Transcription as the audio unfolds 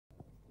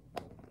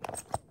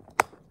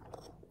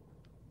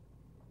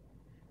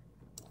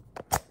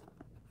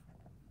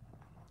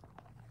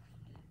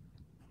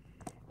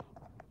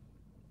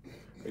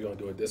We're gonna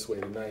do it this way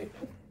tonight.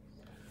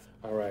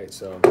 All right,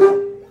 so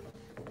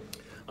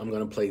I'm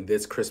gonna play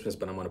This Christmas,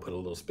 but I'm gonna put a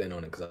little spin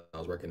on it because I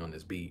was working on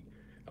this beat.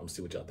 I'm gonna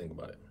see what y'all think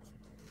about it.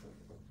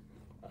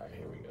 All right,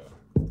 here we go.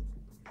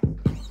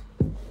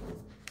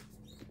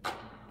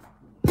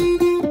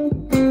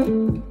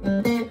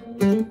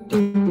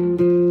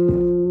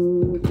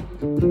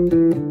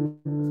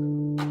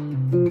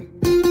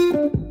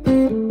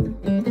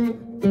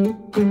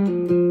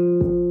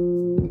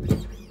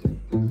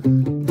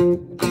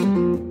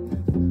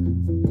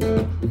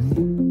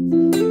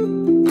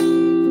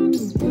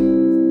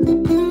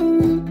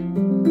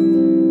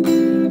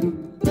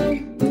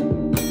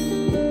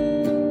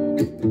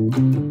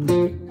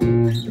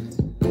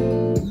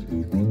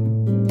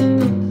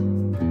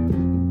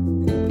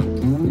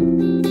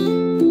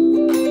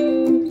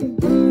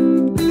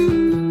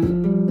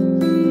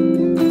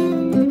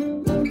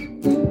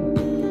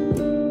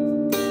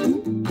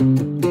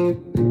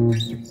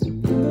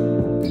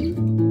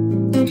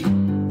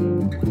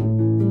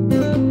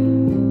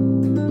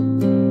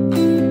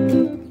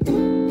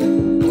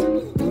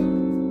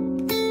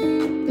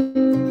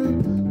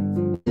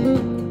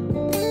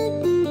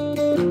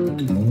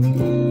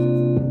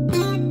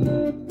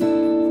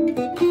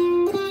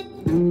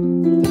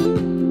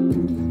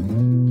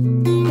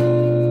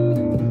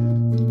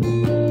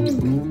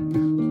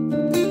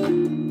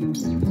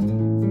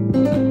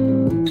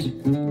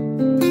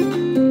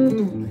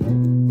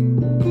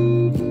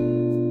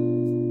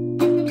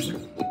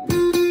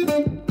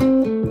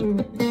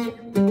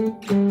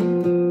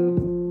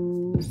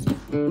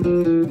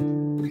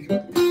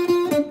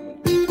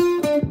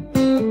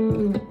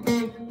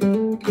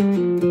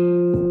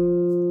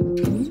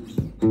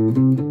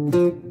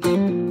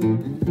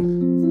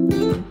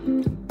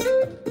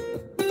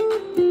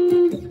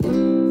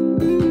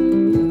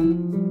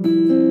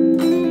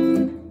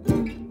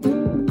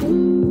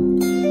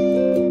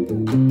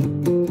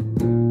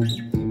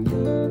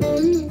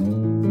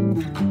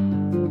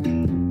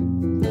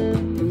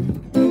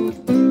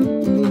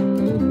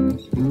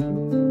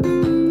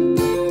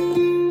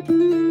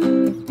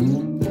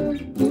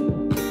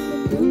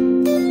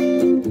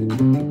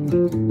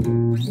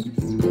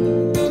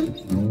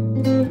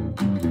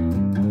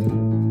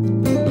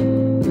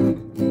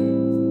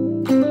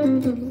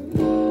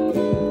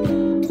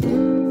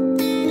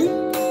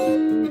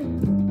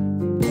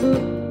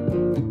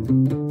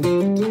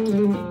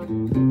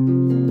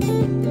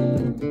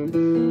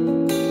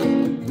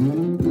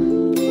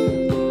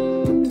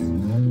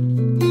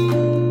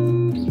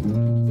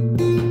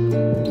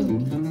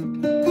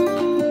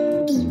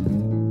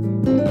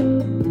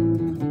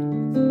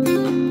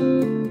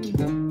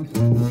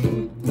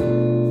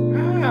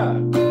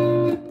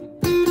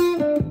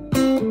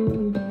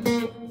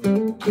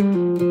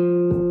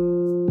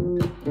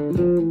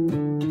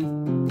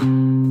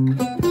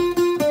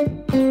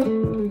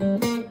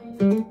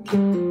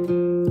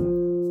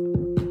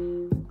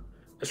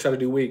 Let's try to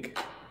do weak.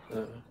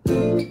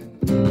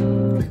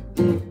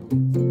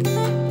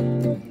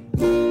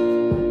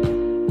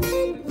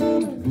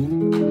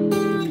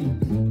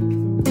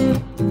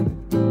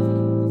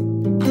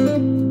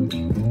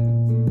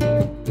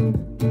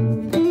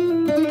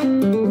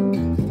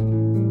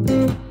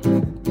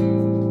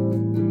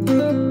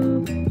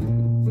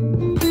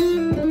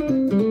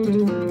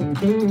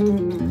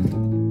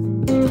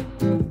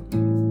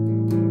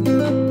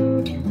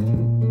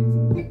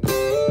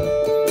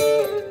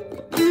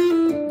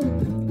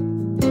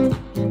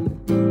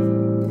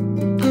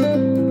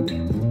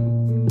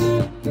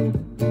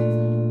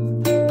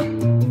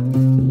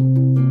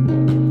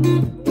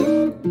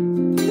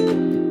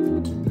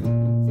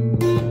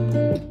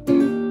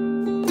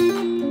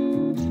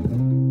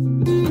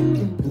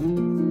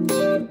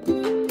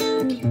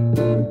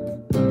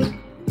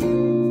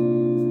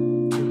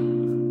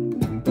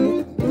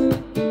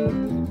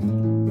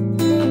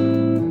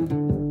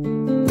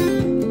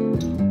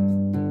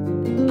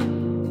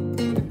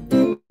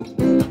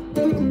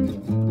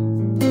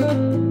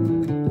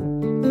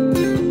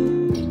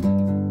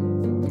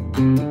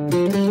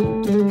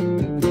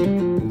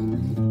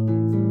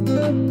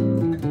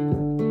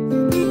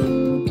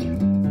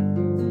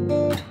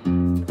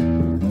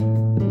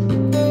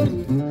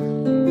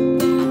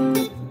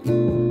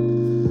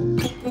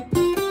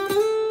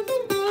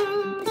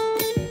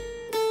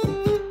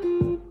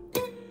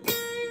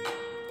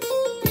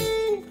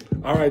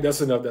 All right,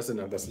 that's enough. That's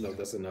enough. That's enough.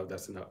 That's enough.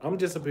 That's enough. I'm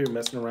just up here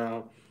messing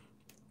around.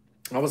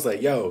 I was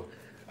like, yo,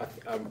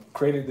 I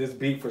created this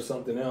beat for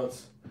something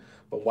else.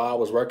 But while I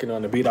was working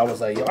on the beat, I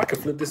was like, yo, I could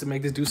flip this and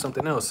make this do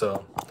something else.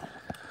 So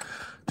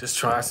just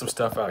trying some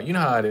stuff out. You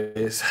know how it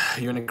is.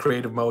 You're in a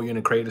creative mode, you're in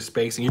a creative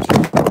space, and you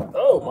just,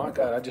 oh my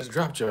God, I just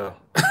dropped y'all.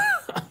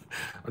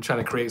 I'm trying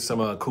to create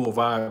some cool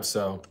vibes.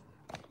 So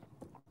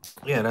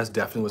yeah, that's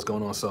definitely what's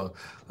going on. So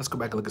let's go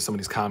back and look at some of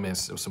these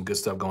comments. There's some good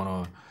stuff going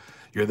on.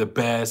 You're the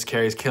best.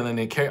 Carrie's killing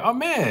it. Kerry, oh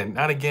man,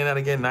 not again, not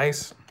again.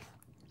 Nice.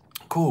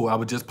 Cool. I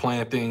was just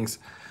playing things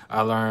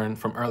I learned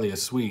from earlier.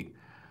 Sweet.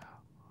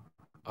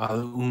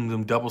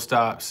 Them double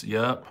stops.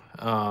 Yep.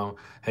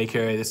 Hey,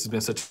 Kerry, this has been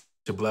such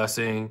a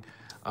blessing.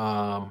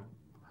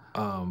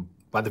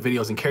 by the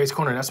videos in Kerry's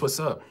Corner. That's what's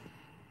up.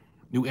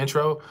 New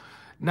intro.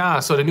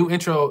 Nah, so the new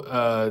intro,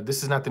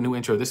 this is not the new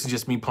intro. This is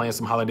just me playing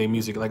some holiday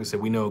music. Like I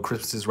said, we know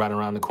Christmas is right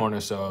around the corner,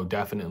 so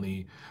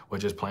definitely we're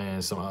just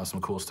playing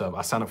some cool stuff.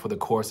 I signed up for the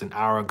course an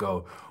hour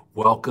ago.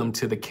 Welcome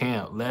to the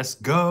camp. Let's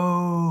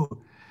go.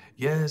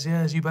 Yes,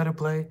 yes, you better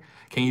play.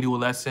 Can you do a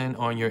lesson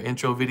on your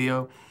intro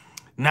video?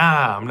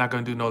 Nah, I'm not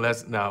gonna do no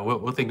lesson. Nah,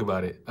 we'll think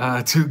about it.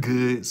 Too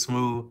good,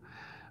 smooth.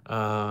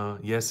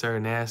 Yes, sir,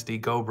 nasty.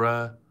 Go,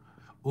 bruh.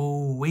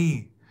 Ooh,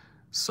 wee.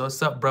 So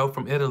what's up, bro,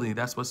 from Italy?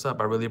 That's what's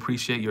up. I really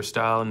appreciate your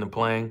style and the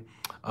playing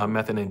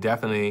method, and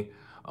definitely,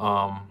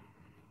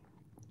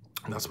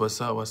 that's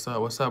what's up.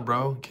 What's up,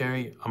 bro?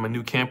 Kerry, I'm a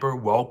new camper.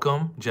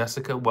 Welcome,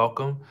 Jessica.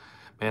 Welcome,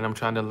 man. I'm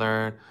trying to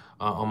learn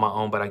on my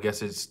own, but I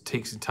guess it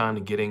takes time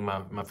to getting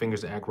my fingers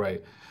to act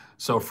right.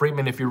 So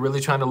Freeman, if you're really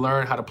trying to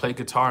learn how to play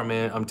guitar,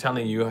 man, I'm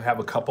telling you, you have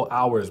a couple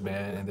hours,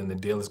 man, and then the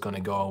deal is going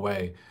to go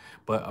away.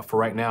 But for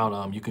right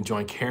now, you can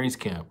join Kerry's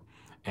camp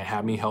and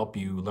have me help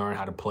you learn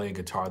how to play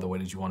guitar the way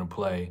that you want to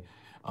play.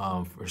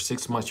 For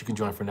 6 months, you can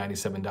join for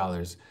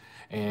 $97.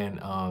 And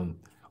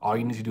all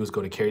you need to do is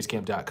go to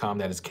kerryscamp.com.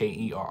 That is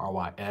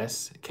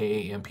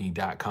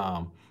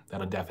KERRYSKAMP.com.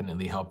 That'll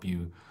definitely help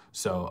you.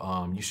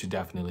 So you should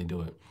definitely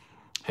do it.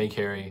 Hey,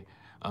 Kerry,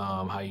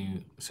 how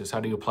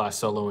do you apply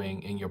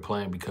soloing in your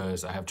playing?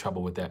 Because I have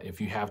trouble with that. If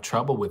you have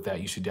trouble with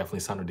that, you should definitely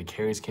sign up to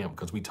Kerry's Camp,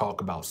 because we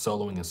talk about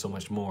soloing and so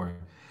much more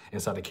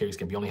inside of Kerry's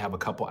Camp. You only have a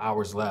couple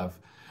hours left.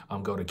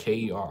 Go to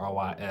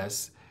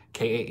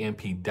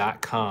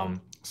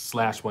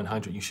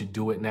KERRYSKAMP.com/100. You should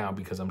do it now,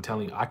 because I'm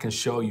telling you, I can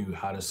show you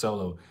how to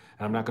solo.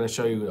 And I'm not going to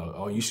show you,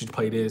 oh, you should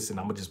play this, and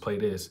I'm going to just play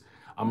this.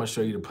 I'm going to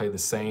show you to play the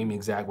same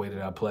exact way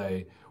that I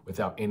play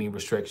without any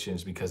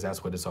restrictions, because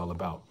that's what it's all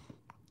about.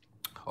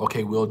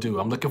 Okay, will do.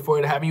 I'm looking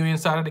forward to having you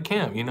inside of the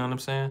camp. You know what I'm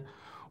saying?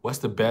 What's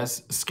the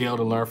best scale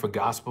to learn for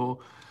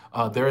gospel?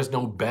 There is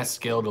no best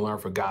scale to learn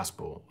for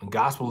gospel. And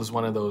gospel is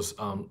one of those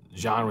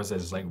genres that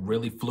is like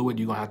really fluid.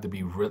 You're gonna have to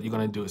be really,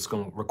 it's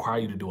gonna require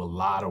you to do a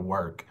lot of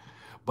work.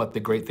 But the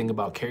great thing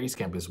about Kerry's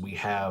Camp is we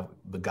have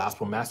the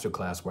gospel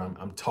masterclass where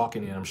I'm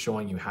talking and I'm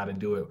showing you how to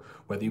do it.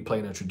 Whether you play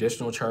in a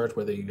traditional church,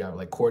 whether you got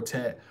like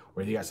quartet,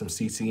 whether you got some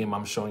CCM,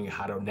 I'm showing you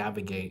how to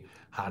navigate,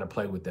 how to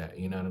play with that.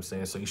 You know what I'm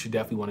saying? So you should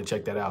definitely want to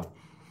check that out.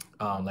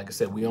 Like I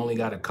said, we only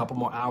got a couple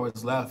more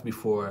hours left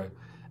before,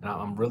 and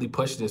I'm really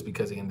pushing this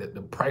because, again,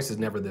 the price is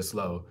never this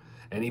low.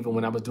 And even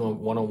when I was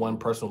doing one-on-one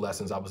personal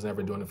lessons, I was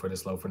never doing it for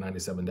this low for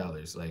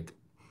 $97. Like,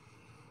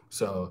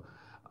 so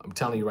I'm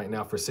telling you right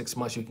now, for 6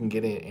 months, you can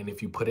get in. And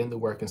if you put in the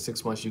work in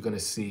 6 months, you're going to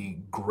see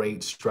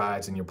great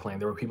strides in your playing.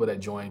 There were people that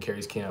joined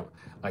Kerry's Camp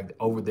like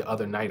over the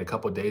other night, a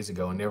couple of days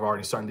ago, and they're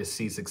already starting to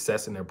see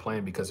success in their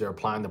playing because they're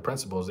applying the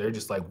principles. They're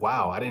just like,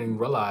 wow, I didn't even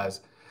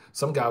realize.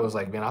 Some guy was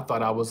like, man, I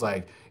thought I was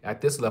like at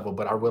this level,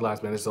 but I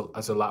realized, man, it's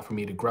a lot for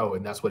me to grow.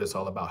 And that's what it's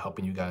all about,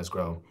 helping you guys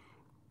grow.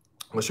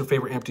 What's your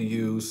favorite amp to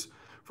use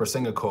for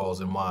singer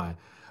calls and why?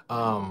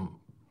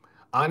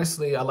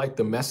 Honestly, I like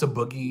the Mesa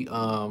Boogie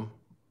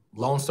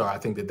Lone Star. I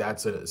think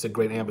it's a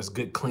great amp. It's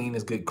good clean,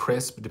 it's good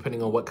crisp,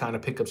 depending on what kind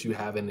of pickups you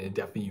have, and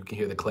definitely you can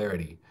hear the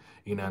clarity.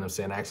 You know what I'm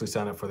saying? I actually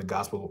signed up for the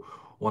gospel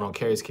one on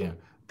Kerry's Camp.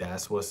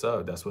 That's what's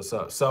up. That's what's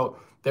up. So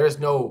there's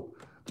no,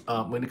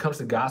 when it comes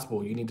to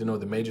gospel, you need to know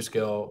the major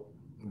scale.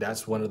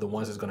 That's one of the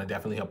ones that's going to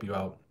definitely help you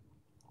out.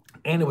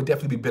 And it would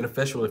definitely be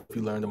beneficial if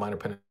you learn the minor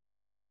pentatonic.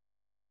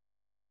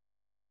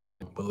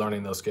 But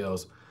learning those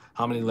scales,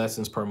 how many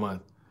lessons per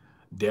month?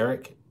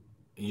 Derek,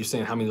 you're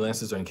saying how many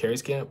lessons are in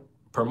Kerry's Camp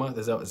per month?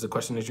 Is the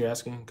question that you're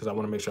asking? Because I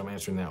want to make sure I'm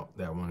answering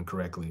that one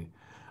correctly.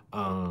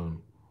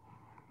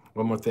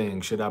 One more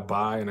thing, should I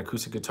buy an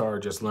acoustic guitar or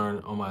just learn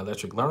on my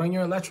electric? Learn on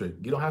your electric.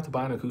 You don't have to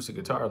buy an acoustic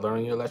guitar, learn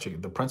on your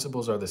electric. The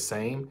principles are the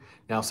same.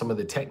 Now, some of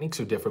the techniques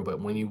are different,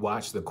 but when you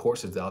watch the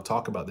courses, they'll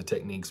talk about the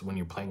techniques when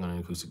you're playing on an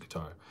acoustic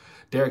guitar.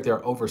 Derek, there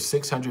are over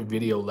 600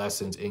 video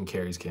lessons in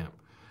Kerry's Camp,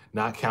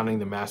 not counting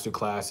the master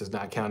classes,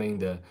 not counting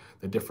the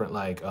different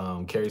like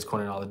Kerry's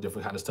Corner and all the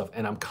different kind of stuff.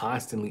 And I'm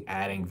constantly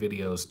adding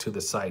videos to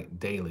the site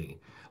daily.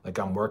 Like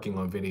I'm working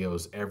on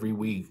videos every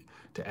week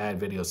to add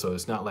videos. So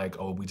it's not like,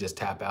 oh, we just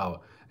tap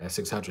out at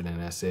 600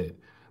 and that's it.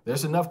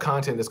 There's enough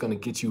content that's gonna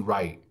get you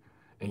right,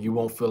 and you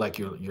won't feel like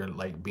you're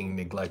like being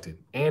neglected.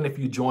 And if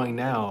you join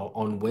now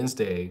on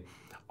Wednesday,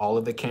 all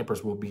of the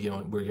campers will be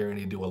on, we're going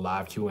to do a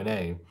live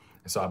Q&A.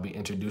 And so I'll be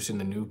introducing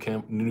the new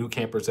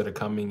campers that are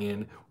coming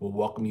in. We'll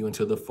welcome you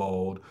into the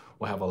fold.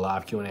 We'll have a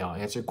live Q&A. I'll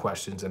answer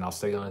questions and I'll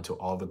stay on until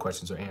all the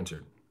questions are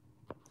answered.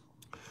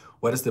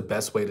 What is the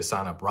best way to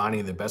sign up?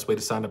 Ronnie, the best way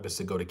to sign up is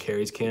to go to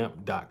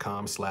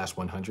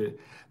kerryscamp.com/100.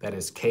 That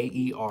is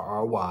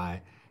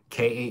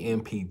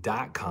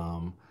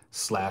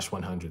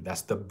KERRYKAMP.com/100.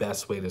 That's the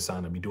best way to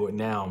sign up. You do it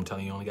now. I'm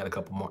telling you, you only got a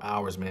couple more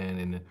hours, man,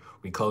 and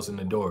we closing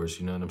the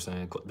doors. You know what I'm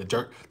saying?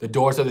 The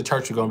doors of the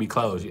church are going to be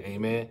closed.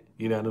 Amen?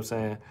 You know what I'm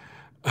saying?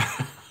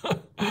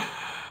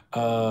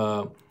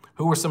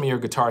 Who were some of your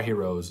guitar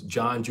heroes?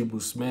 John Jubu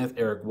Smith,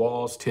 Eric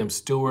Walls, Tim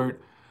Stewart,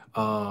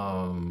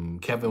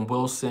 Kevin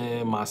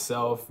Wilson,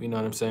 myself, you know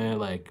what I'm saying?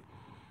 Like,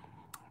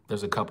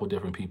 there's a couple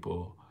different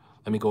people.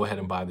 Let me go ahead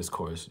and buy this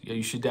course. Yeah,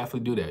 you should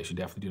definitely do that. You should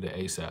definitely do that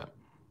ASAP.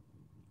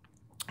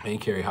 Hey,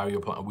 Kerry, how are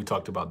you? We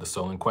talked about the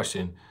soloing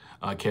question.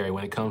 Kerry,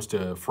 when it comes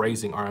to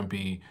phrasing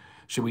R&B,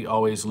 should we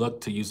always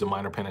look to use the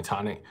minor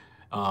pentatonic?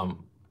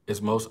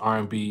 Is most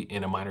R&B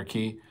in a minor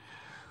key?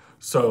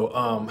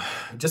 So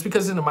just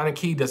because it's in a minor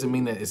key doesn't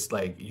mean that it's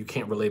like you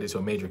can't relate it to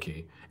a major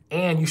key.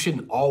 And you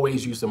shouldn't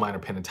always use the minor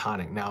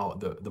pentatonic. Now,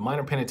 the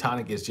minor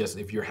pentatonic is just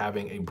if you're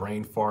having a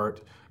brain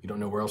fart, you don't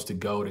know where else to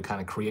go to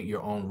kind of create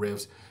your own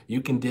riffs,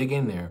 you can dig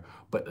in there.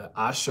 But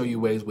I'll show you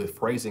ways with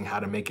phrasing how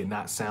to make it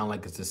not sound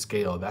like it's a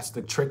scale. That's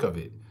the trick of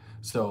it.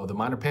 So the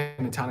minor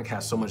pentatonic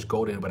has so much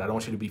gold in it, but I don't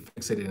want you to be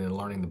fixated in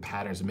learning the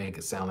patterns and make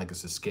it sound like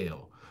it's a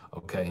scale.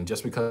 Okay, and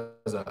just because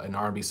an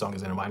R&B song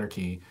is in a minor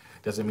key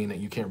doesn't mean that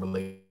you can't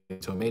relate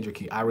it to a major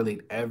key. I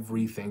relate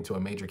everything to a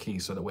major key,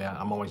 so that way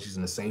I'm always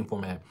using the same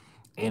format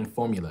and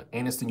formula.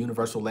 And it's the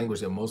universal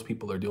language that most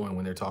people are doing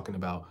when they're talking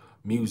about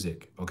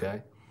music,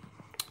 okay?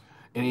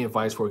 Any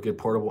advice for a good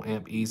portable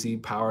amp? Easy.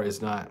 Power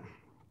is not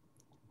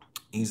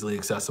easily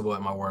accessible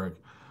at my work.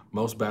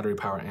 Most battery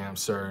power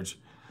amps surge.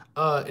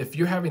 If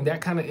you're having that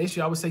kind of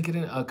issue, I would say get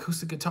an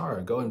acoustic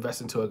guitar. Go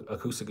invest into an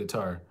acoustic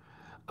guitar.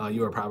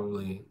 You are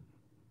probably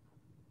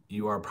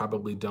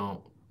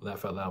don't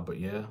laugh out loud, but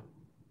yeah,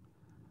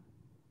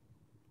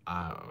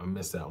 I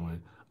missed that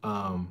one.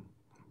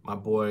 My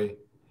boy,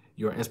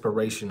 your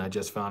inspiration. I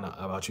just found out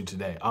about you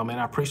today. Oh man,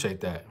 I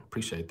appreciate that.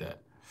 Appreciate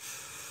that.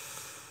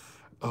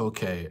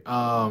 Okay.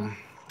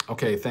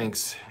 Okay.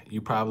 Thanks.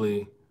 You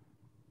probably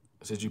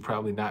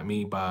not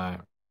me by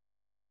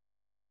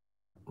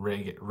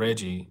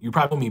Reggie. You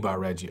probably me by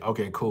Reggie.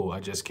 Okay. Cool. I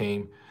just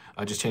changed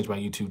my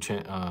YouTube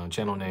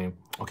channel name.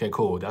 Okay.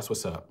 Cool. That's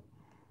what's up.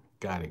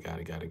 Got it. Got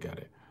it. Got it. Got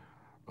it.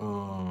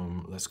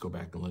 Let's go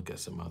back and look at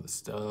some other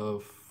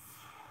stuff.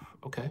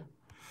 Okay.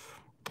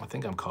 I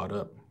think I'm caught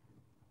up.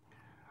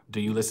 Do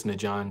you listen to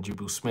John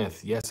Jubu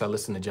Smith? Yes, I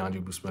listen to John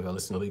Jubu Smith. I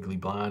listen to Legally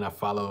Blind. I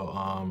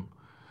follow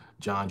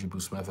John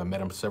Jubu Smith. I met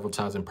him several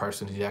times in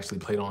person. He actually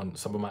played on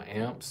some of my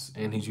amps,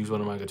 and he's used one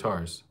of my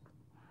guitars.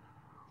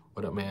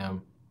 What up,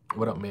 man?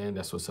 What up, man?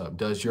 That's what's up.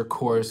 Does your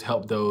course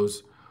help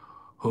those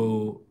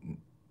who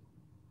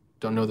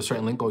don't know the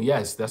certain lingo?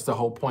 Yes, that's the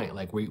whole point.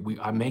 Like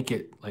I make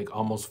it like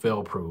almost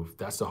fail-proof.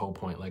 That's the whole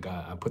point. Like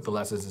I put the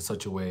lessons in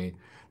such a way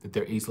that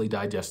they're easily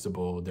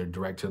digestible, they're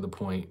direct to the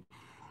point,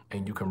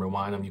 and you can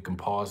rewind them, you can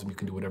pause them, you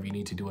can do whatever you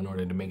need to do in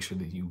order to make sure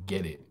that you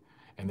get it.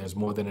 And there's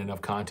more than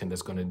enough content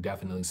that's going to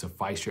definitely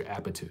suffice your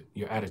attitude,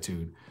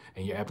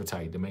 and your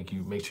appetite to make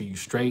sure you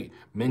straight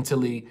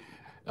mentally,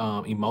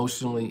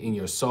 emotionally, in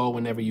your soul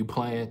whenever you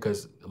playing.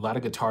 Because a lot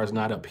of guitar is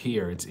not up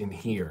here; it's in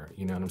here.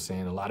 You know what I'm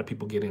saying? A lot of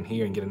people get in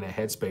here and get in that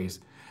headspace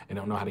and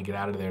don't know how to get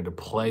out of there to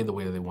play the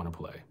way that they want to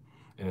play,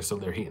 and so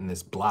they're hitting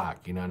this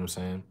block. You know what I'm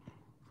saying?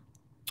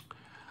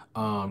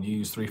 You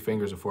use 3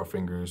 fingers or 4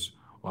 fingers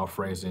while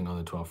phrasing on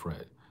the 12th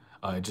fret.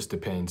 It just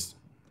depends.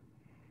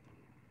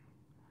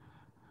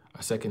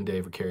 A second day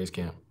for Kerry's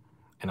camp,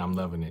 and I'm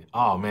loving it.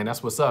 Oh man,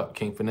 that's what's up,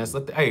 King Finesse.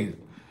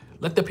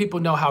 Let the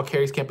people know how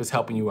Kerry's camp is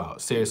helping you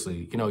out.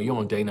 Seriously, you know, you're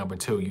on day number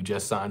 2. You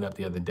just signed up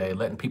the other day.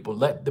 Let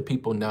the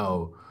people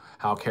know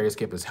how Kerry's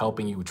camp is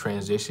helping you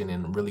transition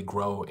and really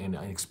grow and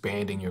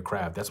expanding your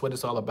craft. That's what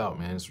it's all about,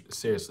 man.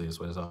 Seriously, it's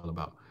what it's all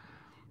about.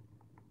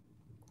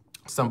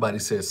 Somebody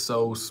says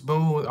so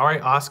smooth. All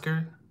right,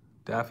 Oscar.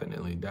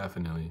 Definitely,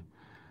 definitely.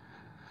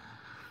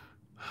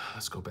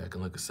 Let's go back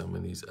and look at some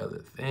of these other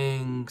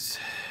things.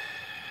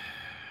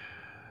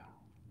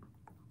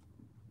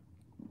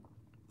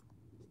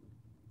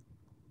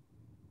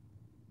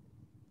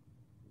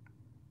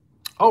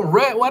 Oh,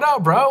 Rhett, what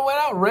up, bro? What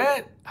up,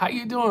 Rhett? How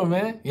you doing,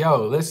 man?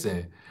 Yo,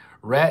 listen,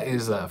 Rhett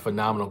is a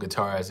phenomenal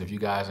guitarist. If you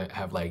guys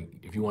have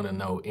if you want to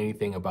know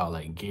anything about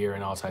like gear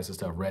and all types of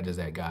stuff, Rhett is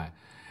that guy.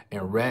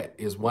 And Rhett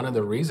is one of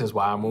the reasons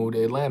why I moved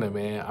to Atlanta,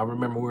 man. I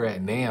remember we were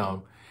at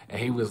NAMM, and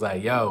he was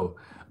like, yo,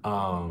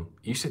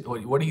 you should,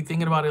 what are you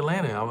thinking about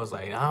Atlanta? I was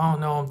like, I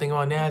don't know, I'm thinking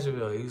about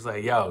Nashville. He was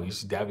like, yo, you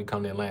should definitely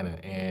come to Atlanta.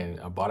 And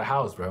I bought a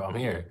house, bro, I'm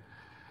here.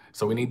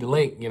 So we need the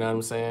link, you know what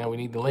I'm saying? We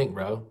need the link,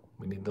 bro.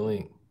 We need the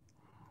link.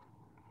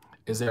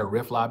 Is there a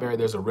riff library?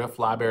 There's a riff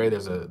library,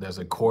 there's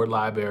a chord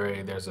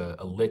library, there's a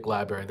lick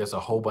library, there's a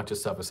whole bunch of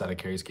stuff inside of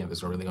Kerry's camp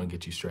that's really gonna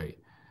get you straight.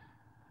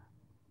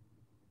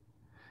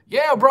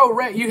 Yeah, bro,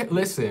 Rhett, you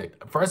listen,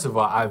 first of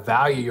all, I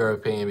value your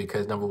opinion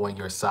because number one,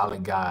 you're a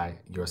solid guy,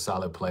 you're a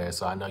solid player,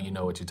 so I know you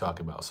know what you're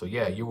talking about. So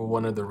yeah, you were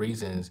one of the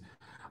reasons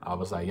I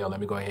was like, yo, let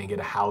me go ahead and get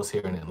a house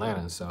here in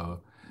Atlanta. So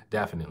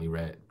definitely,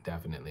 Rhett,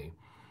 definitely.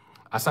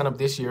 I signed up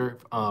this year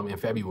in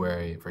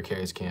February for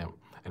Kerry's camp,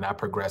 and I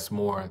progressed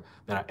more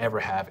than I ever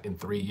have in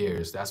 3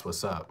 years. That's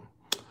what's up.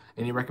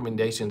 Any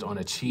recommendations on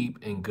a cheap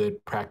and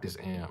good practice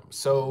amp?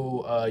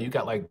 So you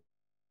got like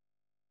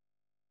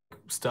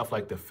stuff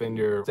like the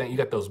Fender. You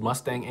got those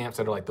Mustang amps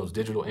that are like those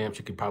digital amps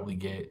you could probably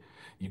get.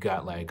 You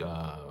got like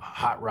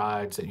hot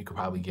rods that you could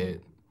probably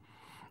get.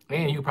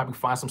 And you could probably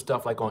find some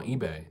stuff like on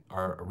eBay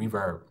or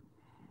Reverb.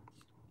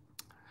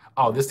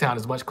 Oh, this town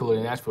is much cooler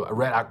than Nashville.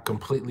 Red, I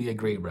completely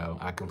agree, bro.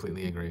 I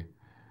completely agree.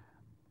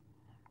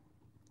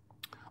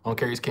 On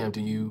Kerry's camp,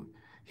 do you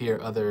hear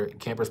other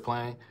campers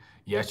playing?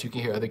 Yes, you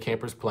can hear other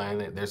campers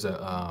playing. There's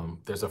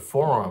a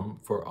forum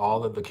for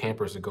all of the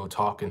campers to go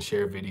talk and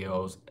share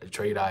videos,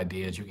 trade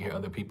ideas. You can hear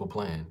other people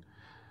playing.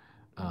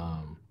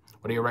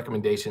 What are your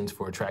recommendations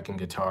for tracking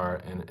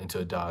guitar into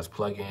a DAW's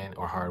plugin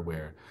or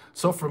hardware?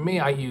 So for me,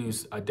 I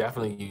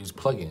definitely use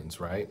plugins,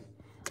 right?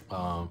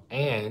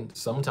 And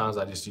sometimes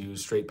I just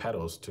use straight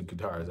pedals to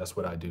guitars. That's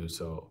what I do.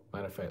 So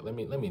matter of fact, let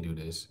me do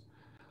this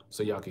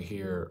so y'all can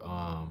hear.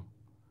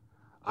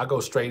 I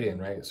go straight in,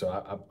 right?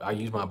 So I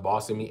use my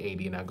Boss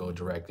ME80 and I go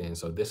direct in.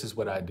 So this is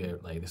what I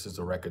did. Like, this is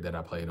a record that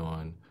I played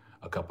on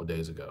a couple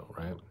days ago,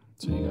 right?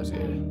 So you guys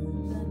hear it.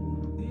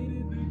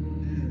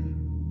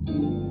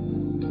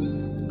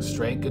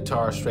 Straight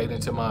guitar, straight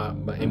into my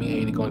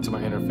ME80, going to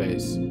my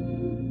interface.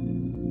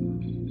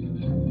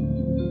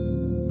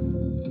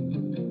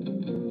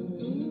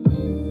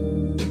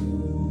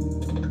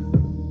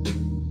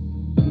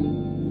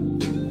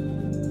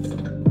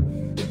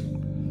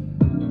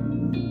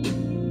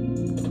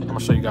 I'm gonna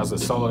show you guys the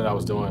solo that I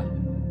was doing.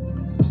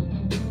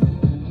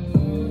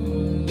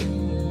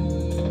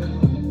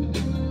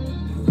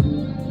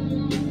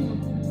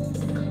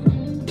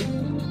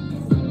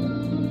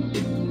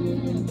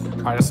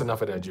 All right, that's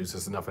enough of that juice.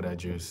 That's enough of that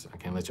juice. I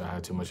can't let y'all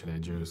have too much of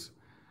that juice.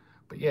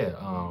 But yeah,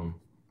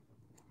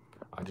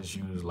 I just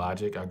use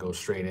Logic. I go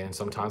straight in.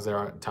 Sometimes there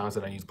are times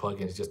that I use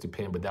plugins, just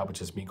depend, but that was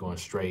just me going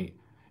straight.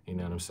 You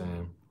know what I'm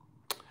saying?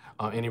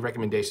 Any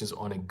recommendations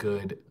on a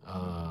good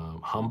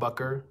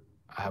humbucker?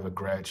 I have a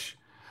Gretsch.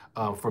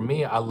 For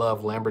me, I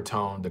love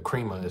Lambertone. The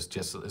Crema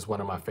is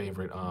one of my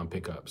favorite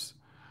pickups.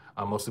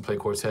 I mostly play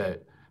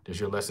quartet. Does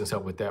your lessons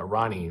help with that?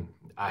 Ronnie,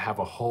 I have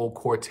a whole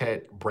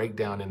quartet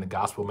breakdown in the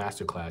Gospel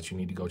Masterclass. You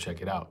need to go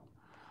check it out.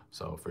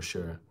 So for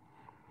sure.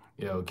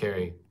 Yo,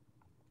 Kerry.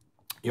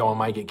 Yo, I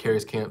might get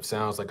Kerry's Camp.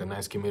 Sounds like a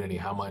nice community.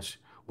 How much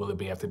will it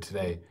be after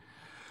today?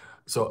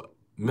 So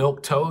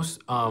Milk Toast,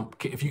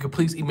 if you could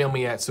please email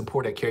me at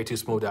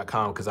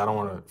support@kerry2smooth.com, because I don't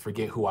want to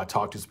forget who I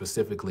talked to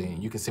specifically.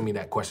 And you can send me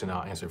that question,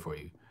 I'll answer for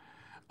you.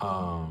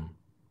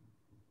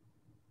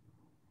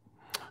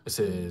 It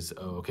says,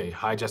 oh, okay,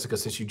 hi Jessica,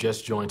 since you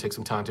just joined, take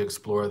some time to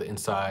explore the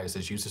inside. It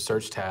says use the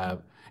search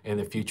tab in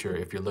the future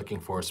if you're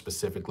looking for a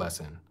specific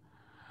lesson.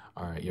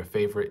 All right, your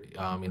favorite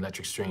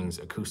electric strings,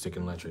 acoustic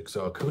and electric.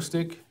 So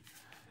acoustic,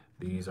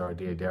 these are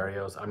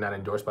Diodarios. I'm not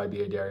endorsed by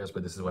Diodarios,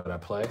 but this is what I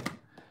play.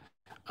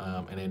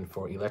 And then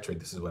for electric,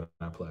 this is what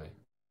I play.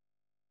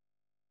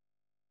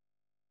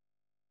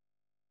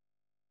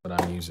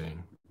 What I'm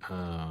using.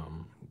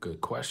 Good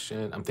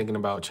question. I'm thinking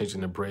about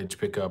changing the bridge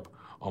pickup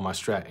on my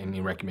Strat.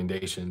 Any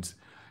recommendations?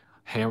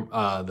 The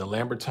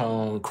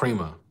Lambertone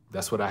Crema.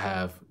 That's what I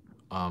have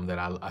that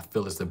I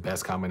feel is the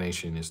best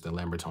combination is the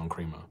Lambertone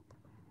Crema.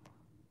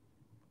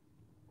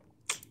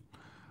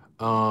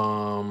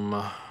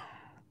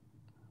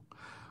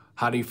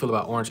 How do you feel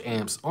about orange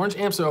amps? Orange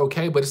amps are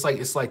okay, but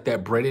it's like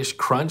that British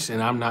crunch,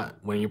 and I'm not,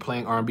 when you're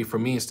playing R&B, for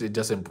me, it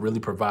doesn't really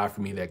provide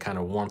for me that kind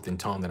of warmth and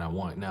tone that I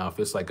want. Now, if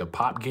it's like a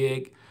pop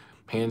gig,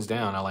 hands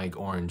down, I like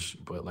orange,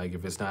 but like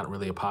if it's not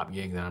really a pop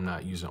gig, then I'm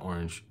not using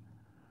orange.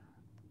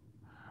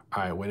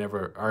 All right,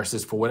 or it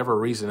says, for whatever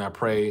reason, I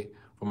pray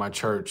for my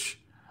church,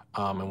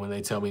 and when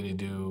they tell me to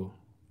do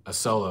a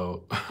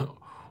solo,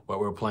 what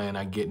we're playing,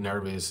 I get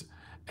nervous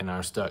and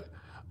I'm stuck.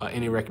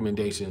 Any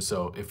recommendations?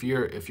 So if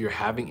you're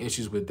having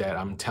issues with that,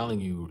 I'm telling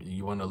you,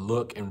 you want to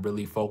look and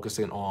really focus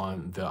in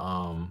on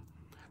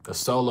the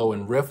solo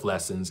and riff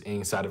lessons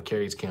inside of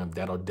Kerry's Camp.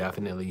 That'll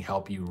definitely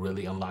help you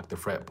really unlock the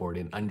fretboard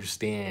and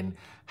understand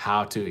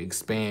how to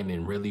expand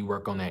and really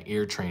work on that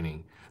ear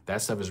training.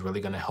 That stuff is really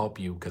going to help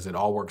you because it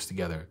all works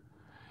together.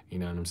 You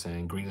know what I'm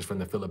saying? Greetings from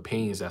the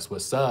Philippines. That's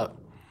what's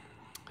up.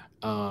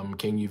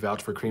 Can you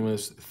vouch for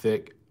Cremas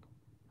thick?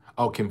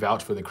 Oh, can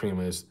vouch for the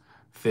Cremas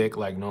thick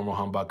like normal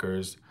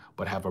humbuckers,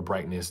 but have a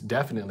brightness.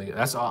 Definitely.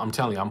 That's all I'm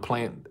telling you. I'm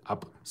playing.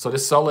 So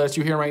this solo that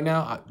you hear right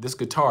now, this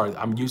guitar,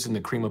 I'm using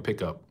the Crema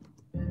pickup.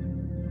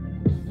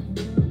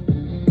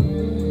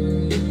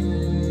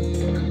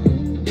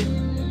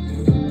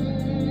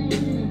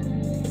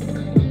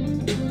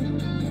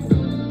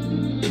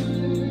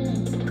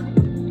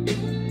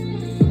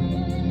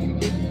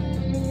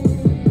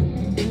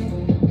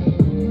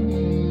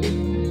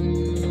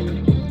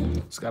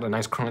 It's got a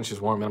nice crunch.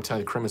 It's warm. I'm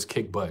telling you, Crema's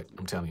kick butt.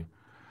 I'm telling you.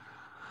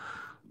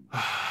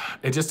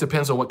 It just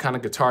depends on what kind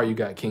of guitar you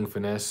got, King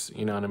Finesse.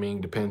 You know what I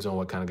mean? Depends on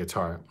what kind of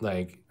guitar.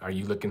 Like, are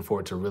you looking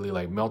for it to really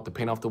like melt the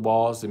paint off the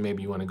walls? Then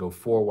maybe you want to go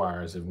 4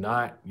 wires. If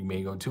not, you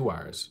may go 2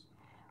 wires.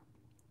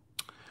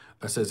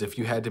 It says, if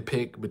you had to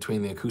pick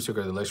between the acoustic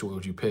or the electric, what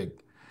would you pick?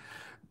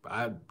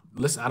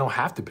 Listen, I don't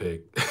have to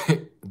pick.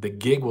 The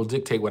gig will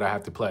dictate what I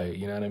have to play.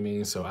 You know what I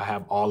mean? So I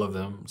have all of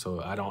them,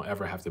 so I don't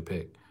ever have to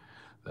pick.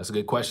 That's a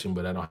good question,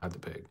 but I don't have to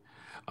pick.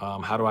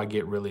 How do I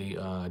get really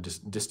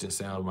just distant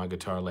sound with my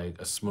guitar, like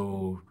a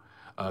smooth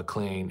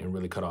clean and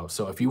really cut off.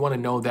 So if you want to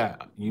know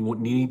that, you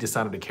need to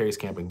sign up to Kerry's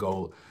Camp and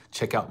go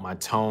check out my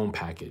tone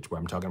package where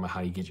I'm talking about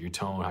how you get your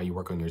tone, how you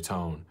work on your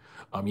tone.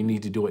 You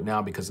need to do it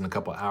now because in a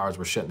couple of hours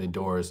we're shutting the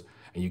doors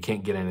and you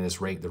can't get in at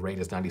this rate. The rate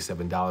is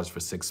 $97 for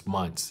 6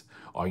 months.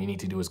 All you need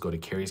to do is go to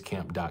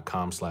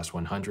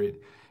kerryscamp.com/100,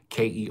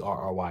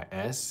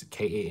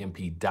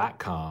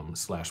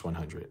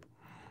 KERRYSKAMP.com/100.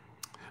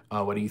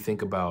 What do you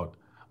think about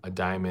a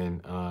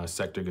diamond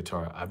sector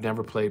guitar? I've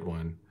never played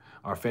one.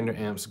 Are Fender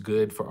amps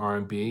good for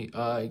R&B?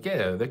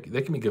 Yeah,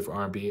 they can be good for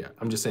R&B.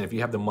 I'm just saying, if you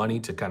have the money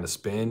to kind of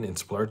spend and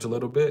splurge a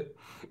little bit,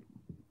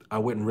 I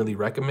wouldn't really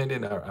recommend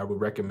it. I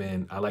would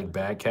recommend, I like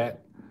Bad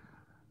Cat.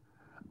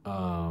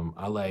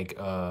 I like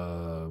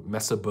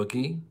Mesa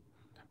Boogie.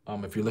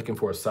 If you're looking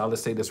for a solid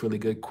state that's really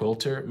good,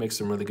 Quilter makes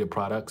some really good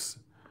products.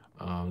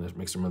 That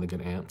makes some really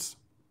good amps.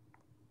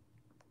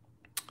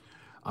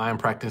 I am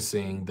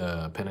practicing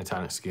the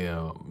pentatonic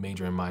scale,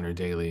 major and minor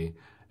daily,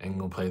 and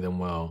gonna play them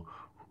well.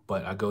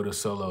 But I go to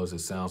solos, it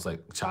sounds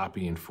like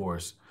choppy and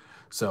forced.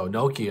 So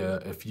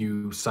Nokia, if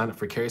you sign up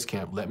for Kerry's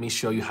Camp, let me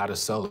show you how to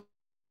solo.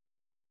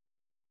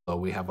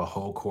 We have a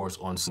whole course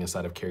on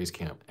inside of Kerry's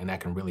Camp, and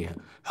that can really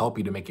help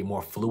you to make it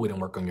more fluid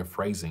and work on your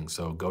phrasing.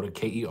 So go to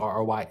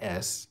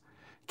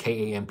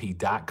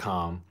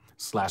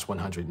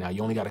KERRYSKAMP.com/100. Now,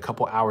 you only got a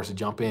couple hours to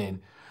jump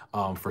in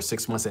for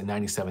 6 months at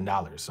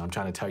 $97. So I'm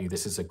trying to tell you,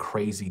 this is a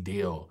crazy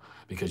deal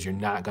because you're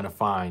not gonna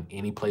find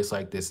any place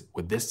like this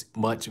with this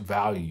much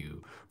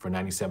value for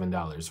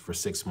 $97 for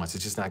 6 months.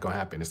 It's just not gonna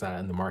happen. It's not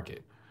in the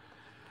market.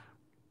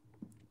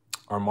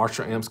 Are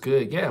Marshall amps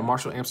good? Yeah,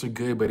 Marshall amps are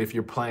good, but if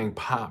you're playing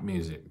pop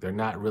music, they're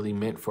not really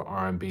meant for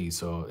R&B.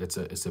 So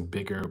it's a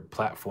bigger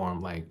platform,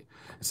 like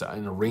it's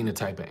an arena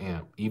type of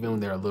amp. Even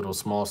when they're little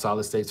small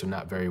solid states, they're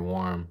not very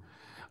warm,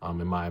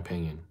 in my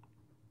opinion.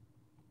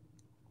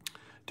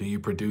 Do you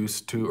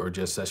produce too or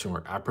just session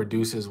work? I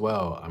produce as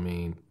well. I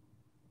mean,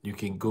 you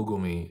can Google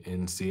me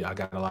and see I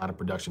got a lot of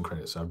production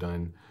credits. So I've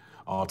done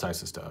all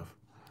types of stuff.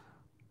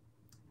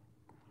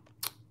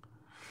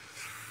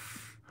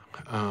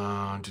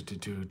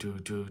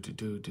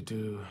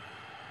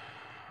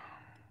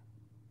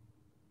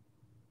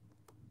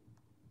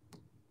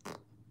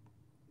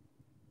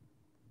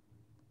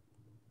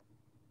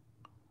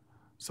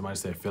 Somebody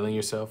said, feeling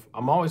yourself?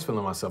 I'm always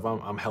feeling myself.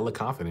 I'm hella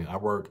confident. I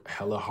work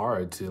hella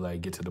hard to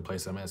like get to the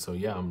place I'm at. So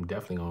yeah, I'm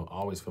definitely gonna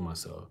always feel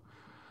myself.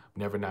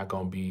 I'm never not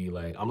gonna be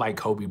like, I'm like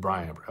Kobe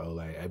Bryant, bro.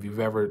 Like, have you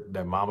ever,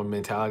 that mama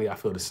mentality, I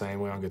feel the same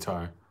way on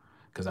guitar.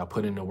 Cause I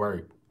put in the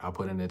work. I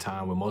put in the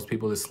time. When most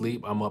people are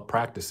asleep, I'm up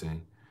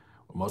practicing.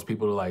 When most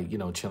people are like, you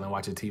know, chilling,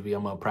 watching TV,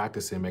 I'm up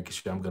practicing, making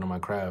sure I'm good on my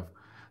craft.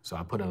 So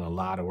I put in a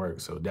lot of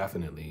work. So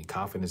definitely,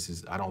 confidence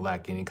is, I don't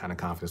lack any kind of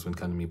confidence when it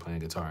comes to me playing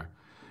guitar.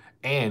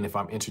 And if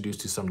I'm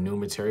introduced to some new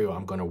material,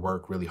 I'm gonna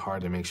work really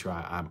hard to make sure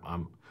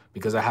I'm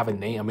because I have a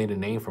name, I made a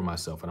name for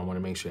myself, and I wanna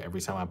make sure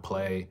every time I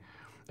play,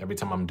 every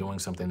time I'm doing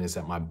something, it's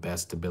at my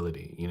best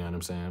ability. You know what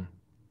I'm saying?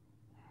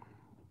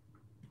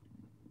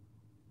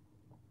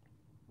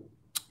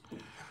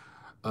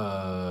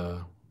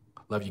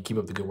 Love you, keep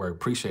up the good work,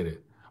 appreciate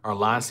it. Are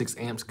Line 6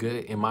 amps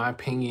good? In my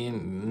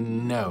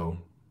opinion, no.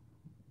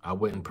 I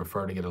wouldn't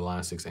prefer to get a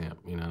Line 6 amp,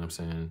 you know what I'm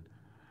saying?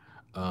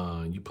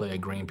 You play a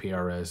green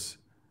PRS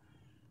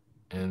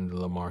in the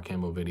Lamar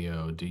Campbell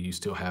video. Do you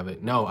still have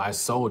it? No, I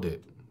sold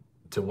it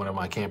to one of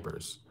my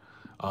campers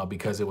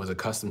because it was a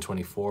custom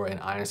 24, and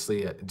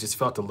honestly, it just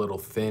felt a little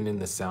thin in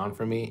the sound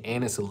for me,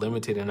 and it's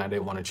limited, and I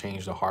didn't want to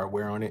change the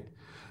hardware on it.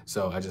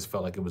 So I just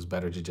felt like it was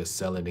better to just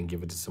sell it and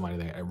give it to somebody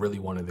that I really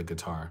wanted the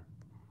guitar.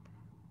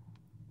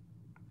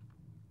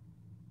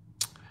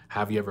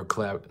 Have you ever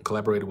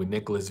collaborated with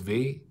Nicholas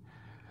V?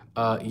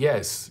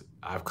 Yes,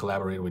 I've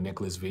collaborated with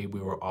Nicholas V.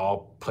 We were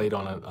all played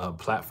on a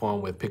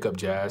platform with Pickup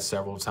Jazz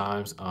several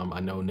times. I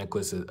know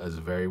Nicholas is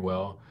very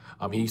well.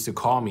 He used to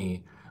call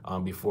me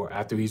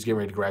after he was getting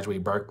ready to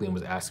graduate Berkeley and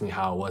was asking me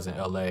how it was in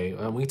LA.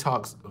 We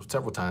talked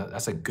several times.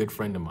 That's a good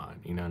friend of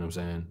mine, you know what I'm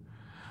saying?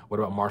 What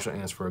about Marshall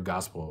amps for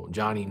gospel?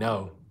 Johnny,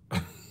 no.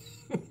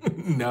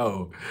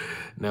 No,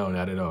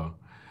 not at all.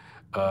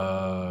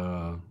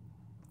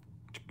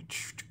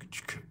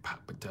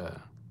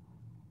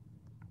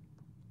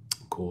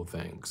 Cool,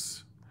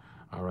 thanks.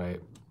 All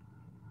right.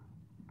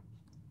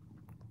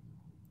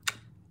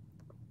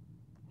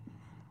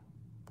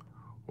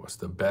 What's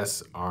the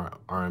best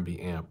R&B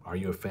amp? Are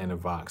you a fan of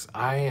Vox?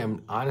 I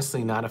am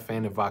honestly not a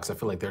fan of Vox. I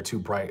feel like they're too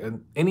bright.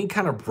 Any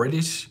kind of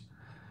British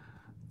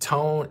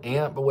tone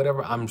amp or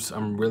whatever, I'm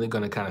really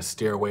gonna kind of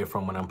steer away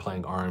from when I'm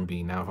playing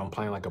R&B. Now, if I'm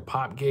playing like a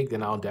pop gig,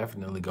 then I'll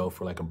definitely go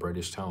for like a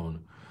British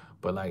tone.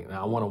 But like,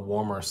 I want a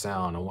warmer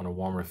sound, I want a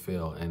warmer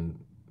feel, and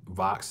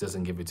Vox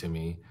doesn't give it to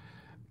me.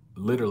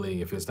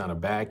 Literally, if it's not a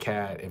Bad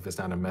Cat, if it's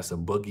not a Mesa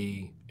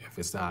Boogie, if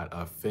it's not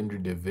a Fender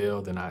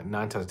DeVille, then 9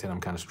 times out of 10, I'm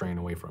kind of straying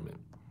away from it.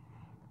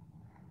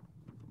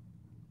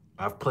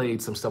 I've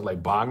played some stuff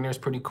like Bogner's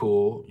pretty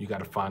cool. You got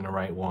to find the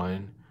right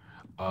one.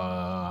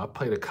 I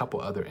played a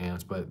couple other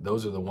amps, but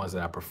those are the ones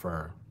that I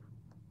prefer.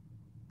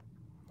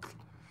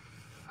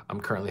 I'm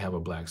currently have a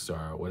Black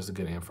Star. What is a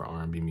good amp for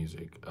R&B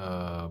music?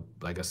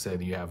 Like I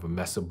said, you have a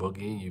Mesa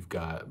Boogie, you've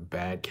got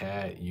Bad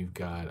Cat, you've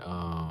got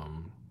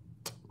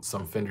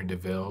some Fender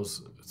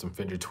DeVilles, some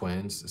Fender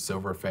Twins,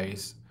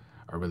 Silverface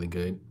are really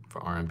good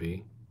for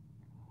R&B.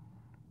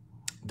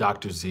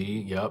 Dr.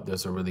 Z, yep,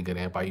 that's a really good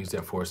amp. I used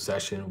that for a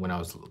session when I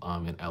was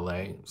in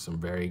LA. Some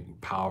very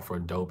powerful,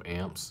 dope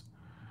amps.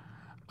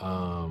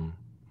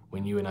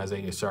 When you and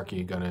Isaiah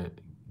Sharkey are gonna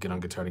get on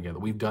guitar together,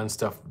 we've done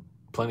stuff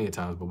plenty of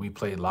times, but we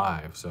played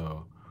live,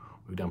 so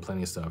we've done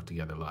plenty of stuff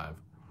together live.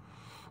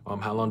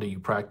 How long do you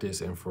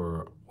practice, and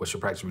for what's your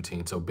practice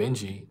routine? So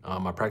Benji,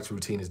 my practice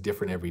routine is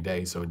different every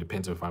day, so it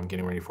depends if I'm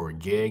getting ready for a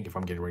gig, if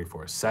I'm getting ready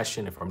for a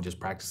session, if I'm just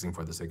practicing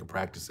for the sake of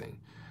practicing.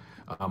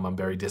 I'm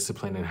very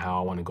disciplined in how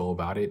I want to go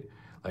about it.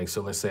 Like,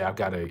 so let's say I've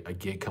got a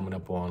gig coming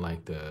up on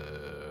like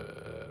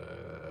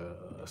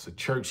it's a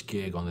church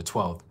gig on the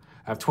 12th.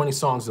 I have 20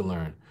 songs to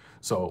learn.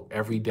 So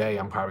every day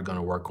I'm probably going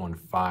to work on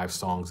 5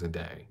 songs a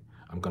day.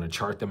 I'm going to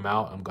chart them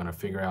out. I'm going to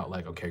figure out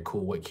like, okay,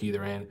 cool, what key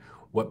they're in,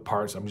 what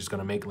parts. I'm just going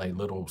to make like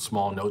little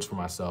small notes for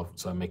myself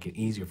so I make it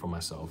easier for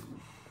myself.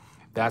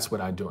 That's what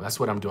I do. That's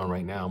what I'm doing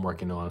right now. I'm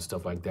working on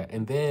stuff like that.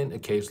 And then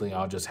occasionally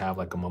I'll just have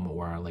like a moment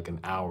where like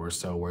an hour or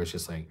so where it's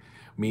just like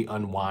me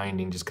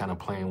unwinding, just kind of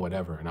playing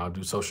whatever. And I'll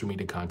do social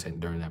media content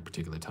during that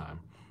particular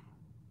time.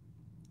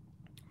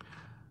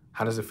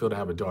 How does it feel to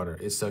have a daughter?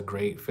 It's a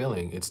great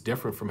feeling. It's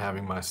different from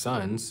having my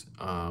sons,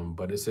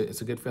 but it's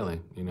a good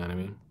feeling. You know what I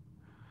mean?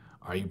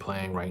 Are you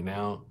playing right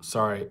now?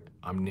 Sorry,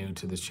 I'm new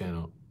to this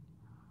channel.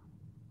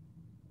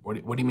 What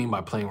do you mean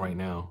by playing right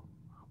now?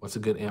 What's a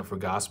good amp for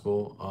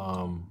gospel?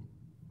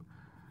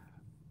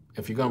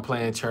 If you're gonna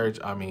play in church,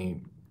 I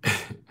mean,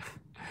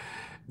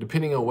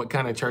 depending on what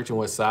kind of church and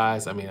what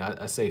size, I mean,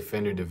 I say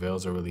Fender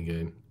DeVilles are really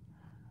good.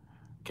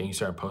 Can you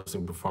start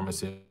posting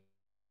performances?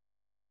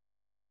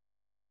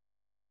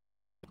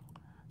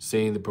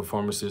 Seeing the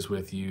performances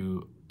with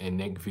you and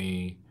Nick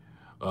V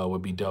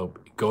would be dope.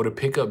 Go to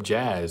Pick Up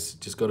Jazz.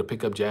 Just go to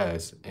Pick Up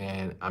Jazz.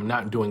 And I'm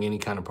not doing any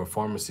kind of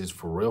performances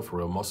for real, for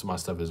real. Most of my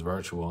stuff is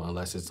virtual,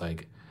 unless it's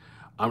like,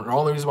 the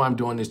only reason why I'm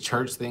doing this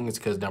church thing is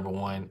because number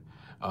one,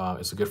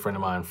 it's a good friend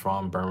of mine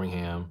from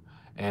Birmingham.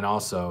 And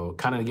also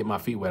kind of to get my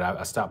feet wet.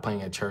 I stopped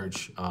playing at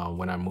church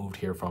when I moved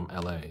here from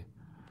LA.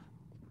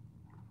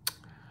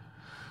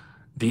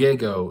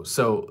 Diego,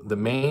 so the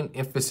main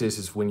emphasis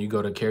is when you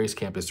go to Kerry's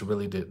camp is to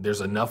really,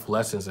 there's enough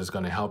lessons that's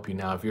going to help you.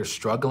 Now, if you're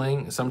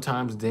struggling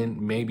sometimes, then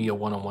maybe a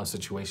one-on-one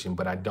situation,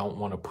 but I don't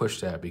want to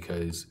push that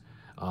because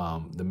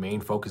the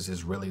main focus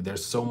is really,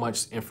 there's so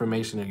much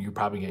information that you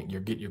probably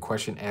get your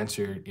question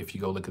answered if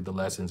you go look at the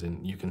lessons,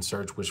 and you can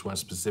search which one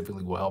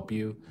specifically will help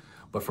you.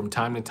 But from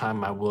time to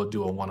time, I will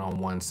do a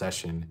one-on-one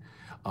session,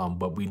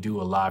 but we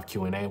do a live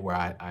Q&A where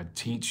I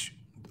teach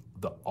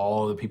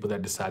all the people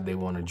that decide they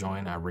want to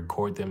join. I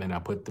record them and I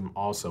put them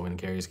also in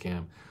Kerry's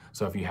camp.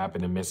 So if you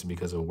happen to miss it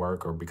because of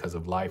work or because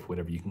of life,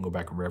 whatever, you can go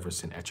back and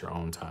reference it at your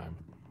own time.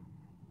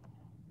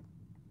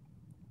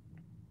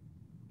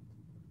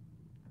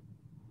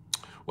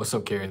 What's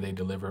up, Kerry? They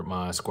delivered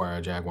my Squire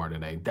Jaguar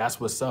today.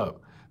 That's what's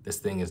up. This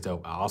thing is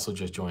dope. I also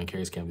just joined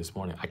Kerry's camp this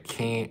morning. I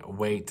can't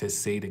wait to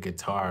see the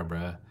guitar,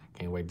 bruh.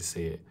 Can't wait to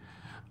see it.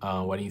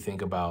 What do you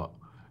think about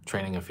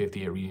training a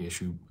 58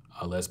 reissue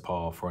Les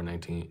Paul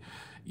 419?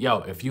 Yo,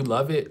 if you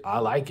love it, I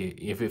like it.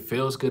 If it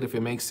feels good, if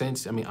it makes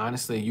sense, I mean,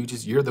 honestly,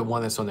 you're the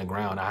one that's on the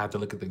ground. I have to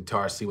look at the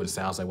guitar, see what it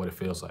sounds like, what it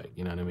feels like.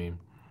 You know what I mean?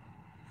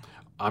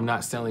 I'm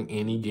not selling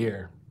any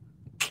gear.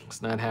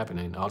 It's not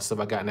happening. All the stuff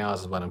I got now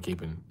is what I'm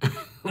keeping.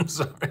 I'm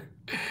sorry.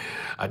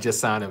 I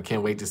just signed up.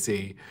 Can't wait to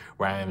see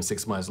where I am in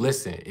 6 months.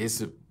 Listen,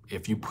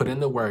 if you put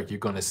in the work, you're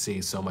going to see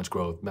so much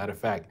growth. Matter of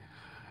fact,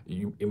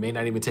 it may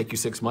not even take you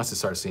 6 months to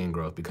start seeing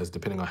growth, because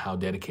depending on how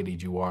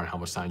dedicated you are and how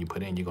much time you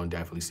put in, you're going to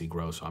definitely see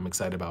growth. So I'm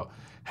excited about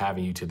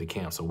having you to the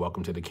camp. So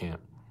welcome to the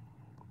camp.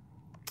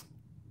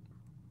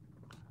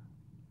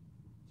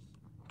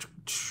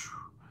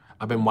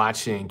 I've been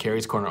watching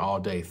Kerry's Corner all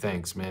day.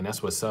 Thanks, man.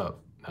 That's what's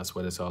up. That's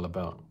what it's all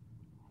about.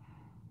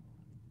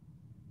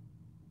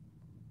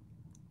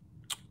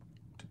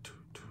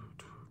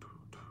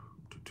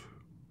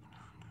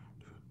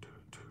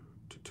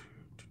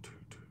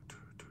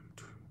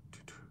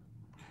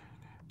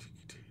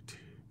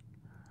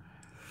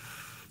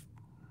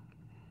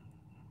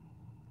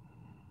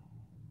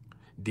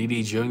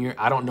 DD Jr.,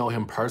 I don't know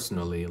him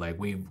personally. Like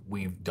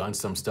we've done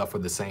some stuff for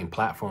the same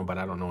platform, but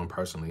I don't know him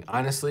personally.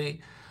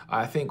 Honestly,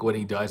 I think what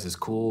he does is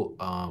cool.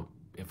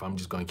 If I'm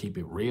just going to keep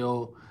it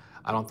real,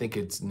 I don't think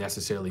it's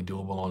necessarily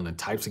doable on the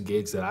types of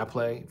gigs that I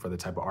play, for the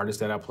type of artists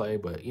that I play,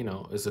 but you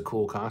know, it's a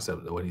cool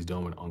concept of what he's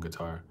doing on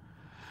guitar.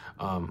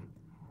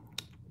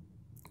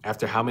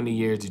 After how many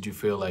years did you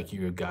feel like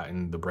you had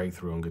gotten the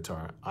breakthrough on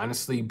guitar?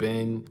 Honestly,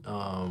 Ben,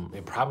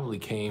 it probably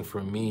came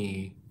from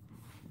me.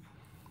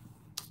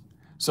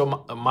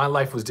 So my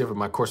life was different.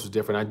 My course was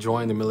different. I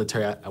joined the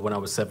military when I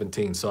was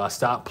 17. So I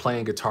stopped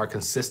playing guitar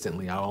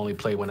consistently. I only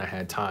played when I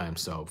had time.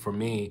 So for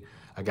me,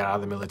 I got out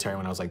of the military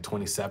when I was like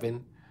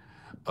 27.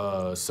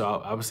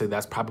 So I would say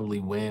that's probably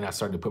when I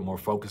started to put more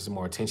focus and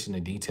more attention to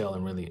detail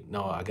and really,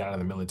 no, I got out of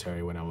the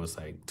military when I was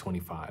like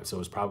 25. So it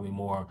was probably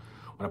more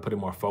when I put in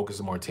more focus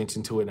and more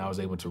attention to it and I was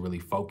able to really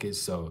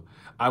focus. So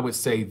I would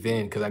say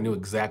then, because I knew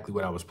exactly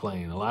what I was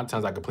playing. A lot of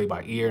times I could play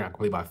by ear and I could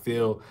play by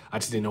feel. I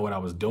just didn't know what I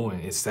was doing.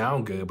 It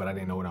sounded good, but I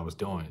didn't know what I was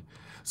doing.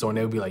 So when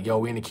they would be like, yo,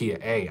 we're in the key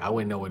of A, I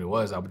wouldn't know what it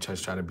was. I would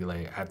just try to be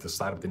like, I have to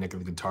slide up the neck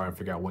of the guitar and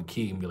figure out what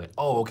key and be like,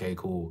 oh, okay,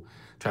 cool.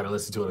 Try to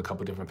listen to it a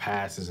couple different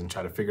passes and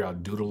try to figure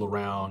out, doodle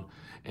around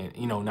and,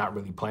 you know, not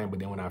really playing. But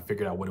then when I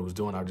figured out what it was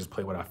doing, I would just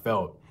play what I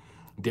felt.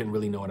 Didn't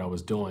really know what I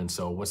was doing.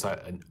 So once I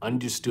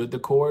understood the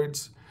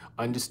chords,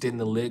 understood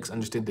the licks,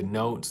 understood the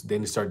notes,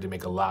 then it started to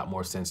make a lot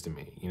more sense to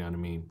me. You know what I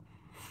mean?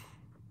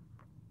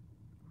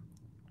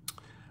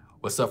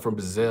 What's up from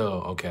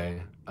Brazil?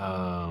 Okay.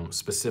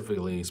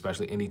 Specifically,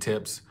 especially any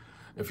tips?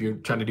 If you're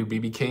trying to do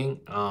BB King,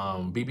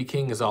 BB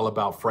King is all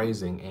about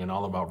phrasing and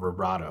all about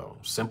vibrato.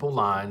 Simple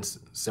lines,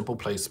 simple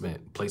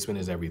placement. Placement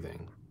is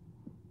everything.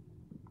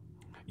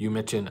 You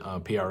mentioned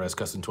PRS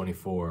Custom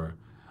 24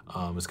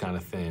 is kind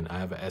of thin. I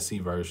have an SE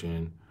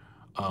version.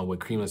 Would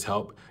Creamless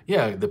help?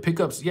 Yeah, the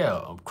pickups, yeah,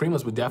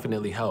 Creamless would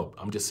definitely help.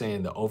 I'm just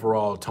saying the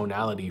overall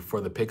tonality for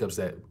the pickups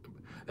that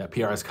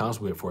PRS comes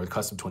with for a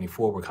Custom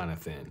 24 were kind of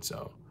thin,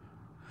 so.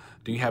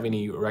 Do you have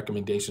any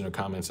recommendations or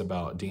comments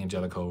about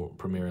D'Angelico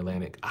Premier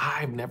Atlantic?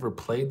 I've never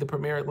played the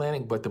Premier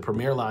Atlantic, but the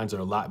Premier lines are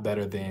a lot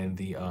better than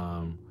the,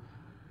 I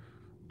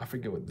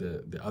forget what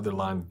the other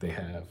line that they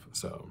have,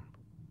 so.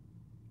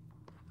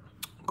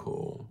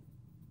 Cool.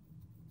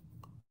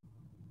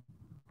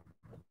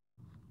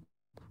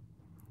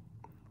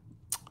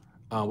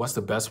 What's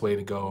the best way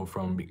to go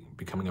from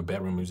becoming a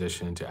bedroom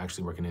musician to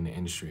actually working in the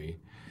industry?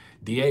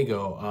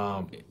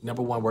 Diego,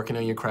 number one, working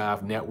on your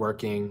craft,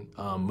 networking,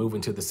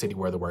 moving to the city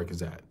where the work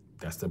is at.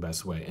 That's the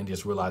best way. And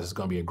just realize it's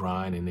going to be a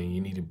grind, and then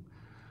you need to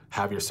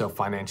have yourself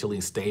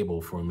financially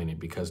stable for a minute,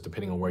 because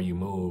depending on where you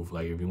move,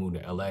 like if you move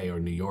to LA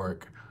or New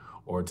York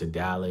or to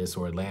Dallas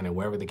or Atlanta,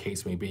 wherever the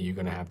case may be, you're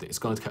going to have to, it's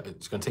going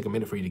to take a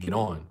minute for you to get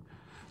on.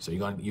 So you're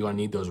going to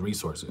need those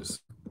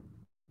resources.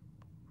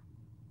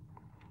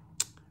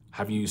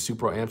 Have you used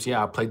Super amps?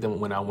 Yeah, I played them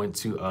when I went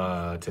to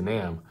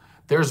NAMM.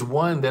 There's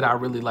one that I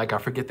really like. I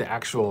forget the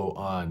actual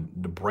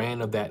the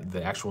brand of that,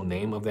 the actual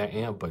name of that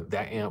amp, but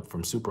that amp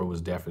from Super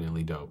was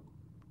definitely dope.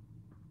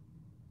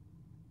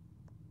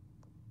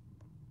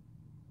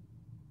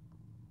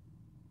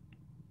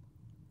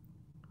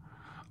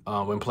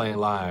 When playing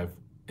live,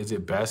 is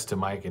it best to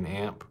mic an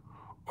amp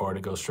or to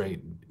go straight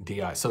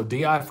DI? So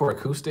DI for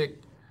acoustic,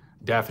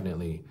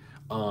 definitely.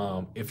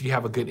 If you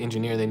have a good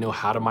engineer, they know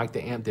how to mic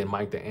the amp, then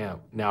mic the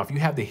amp. Now, if you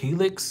have the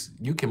Helix,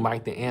 you can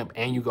mic the amp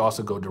and you can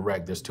also go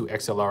direct. There's two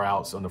XLR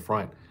outs on the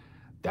front.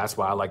 That's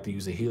why I like to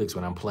use the Helix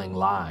when I'm playing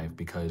live,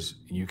 because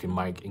you can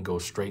mic and go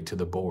straight to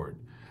the board.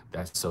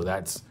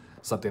 That's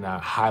something I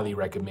highly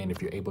recommend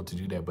if you're able to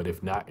do that. But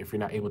if you're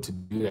not able to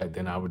do that,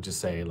 then I would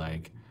just say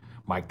like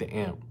mic the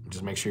amp.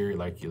 Just make sure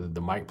like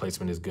the mic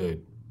placement is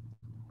good.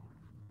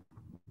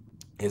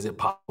 Is it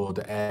possible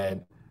to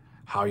add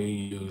how you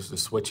use the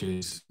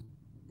switches,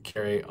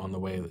 Kerry, on the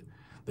way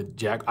I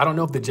don't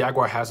know if the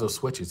Jaguar has those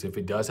switches. If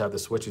it does have the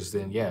switches,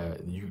 then yeah,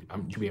 you'll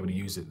be able to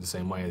use it the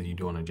same way as you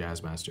do on a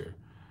Jazzmaster.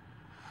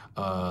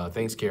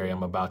 Thanks, Kerry.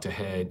 I'm about to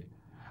head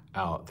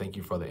out. Thank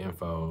you for the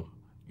info.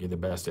 You're the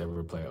best to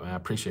ever play. I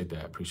appreciate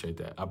that. Appreciate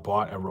that. I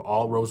bought an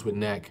all rosewood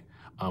neck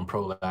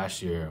Pro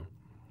last year.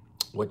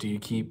 What do you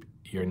keep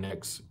your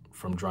necks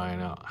from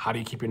drying out? How do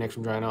you keep your necks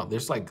from drying out?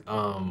 There's like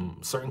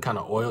certain kind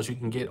of oils you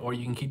can get, or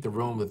you can keep the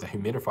room with the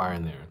humidifier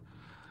in there.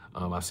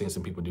 I've seen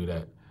some people do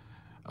that.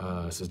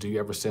 Says, do you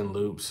ever send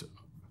loops?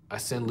 I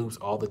send loops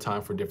all the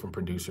time for different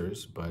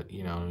producers, but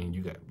you know, I mean,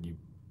 you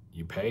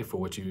pay for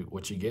what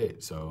you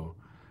get. So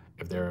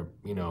if they're,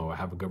 you know,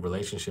 have a good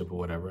relationship or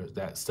whatever,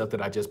 that stuff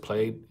that I just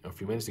played a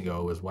few minutes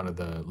ago was one of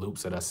the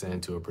loops that I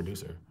send to a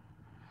producer.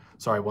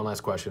 Sorry, one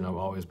last question. I've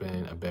always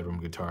been a bedroom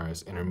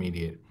guitarist,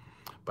 intermediate,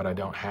 but I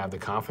don't have the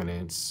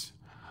confidence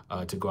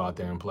to go out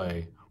there and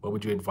play. What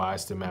would you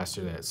advise to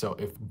master that? So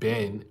if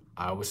Ben,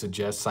 I would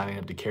suggest signing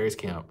up to Kerry's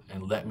camp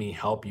and let me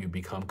help you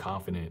become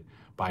confident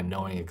by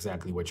knowing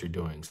exactly what you're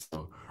doing.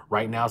 So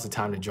right now is the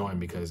time to join,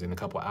 because in a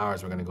couple of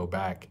hours, we're gonna go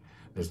back.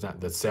 There's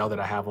not the sale that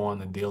I have on,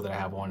 the deal that I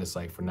have on is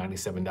like for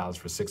 $97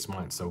 for 6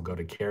 months. So go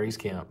to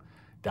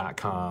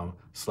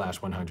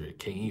kerryscamp.com/100,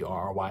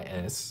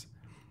 KERRYS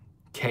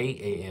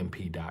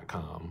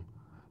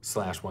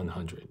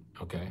KAMP.com/100,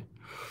 okay?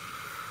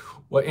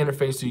 What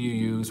interface do you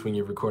use when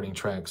you're recording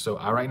tracks? So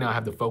right now I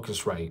have the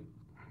Focusrite.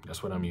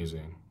 That's what I'm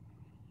using.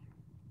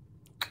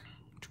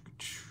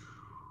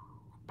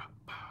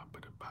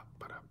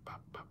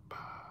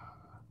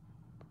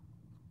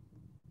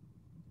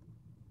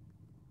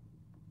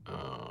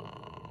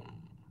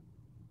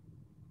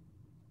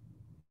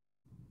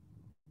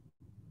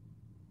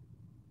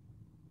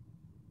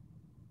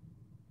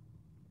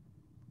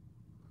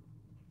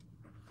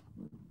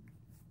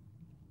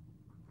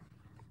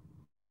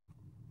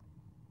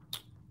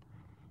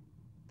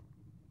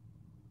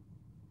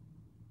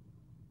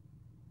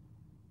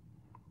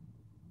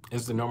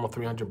 Is the normal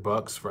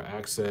 $300 for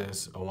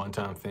access a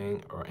one-time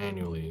thing or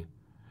annually?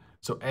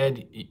 So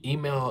Ed,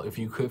 email if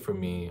you could for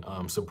me,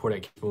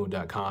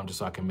 support@keepmood.com, just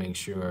so I can make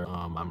sure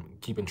I'm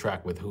keeping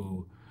track with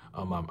who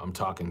I'm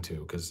talking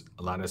to, because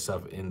a lot of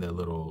stuff in the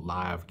little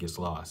live gets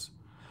lost.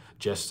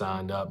 Just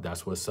signed up,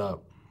 that's what's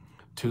up.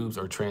 Tubes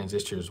or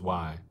transistors,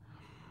 why?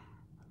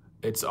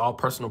 It's all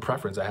personal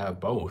preference. I have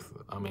both.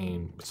 I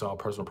mean, it's all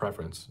personal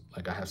preference.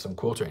 Like I have some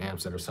Quilter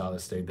amps that are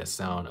solid state that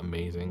sound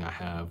amazing. I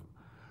have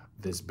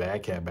this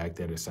bad cat back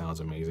there that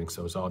sounds amazing.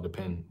 So it's all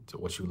depends to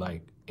what you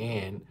like.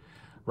 And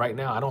right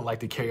now, I don't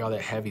like to carry all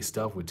that heavy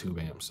stuff with tube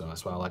amps. So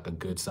that's why I like a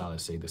good solid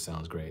state that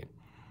sounds great.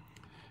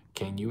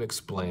 Can you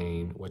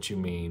explain what you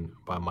mean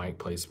by mic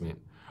placement?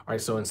 All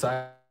right, so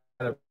inside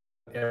of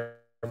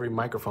every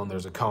microphone,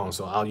 there's a cone.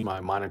 So I'll use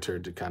my monitor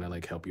to kind of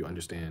like help you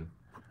understand.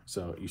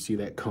 So you see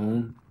that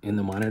cone in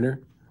the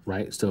monitor,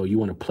 right? So you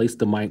want to place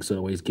the mic so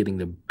that way it's getting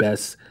the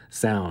best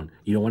sound.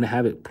 You don't want to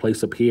have it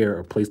placed up here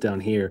or placed down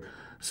here.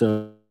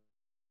 So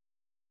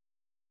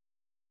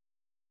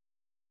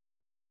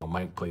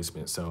mic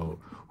placement. So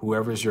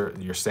whoever's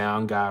your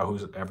sound guy,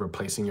 who's ever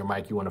placing your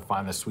mic, you want to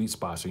find the sweet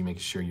spot so you make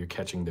sure you're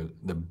catching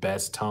the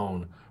best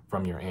tone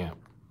from your amp.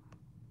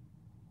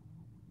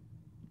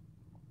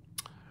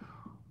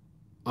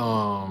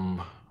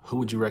 Who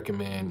would you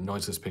recommend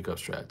noiseless pickup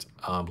strats?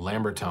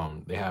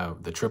 Lambertone, they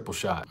have the triple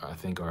shot, I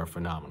think are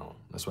phenomenal.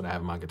 That's what I have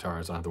in my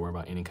guitars. I don't have to worry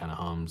about any kind of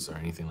hums or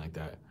anything like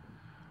that.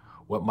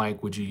 What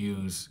mic would you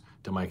use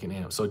to mic an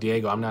amp? So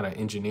Diego, I'm not an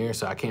engineer,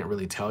 so I can't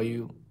really tell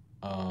you.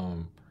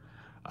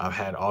 I've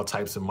had all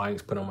types of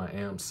mics put on my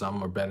amps.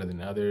 Some are better than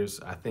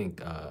others. I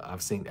think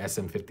I've seen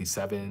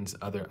SM57s.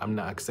 I'm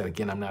not, like I said,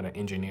 again, I'm not an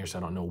engineer, so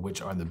I don't know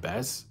which are the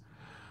best,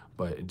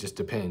 but it just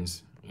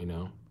depends, you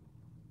know?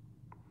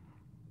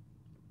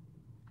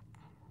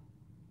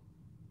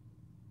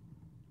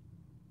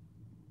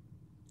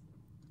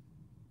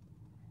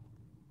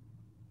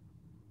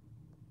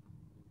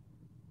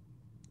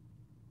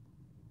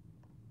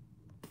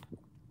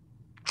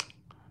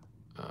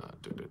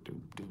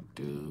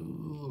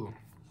 Do.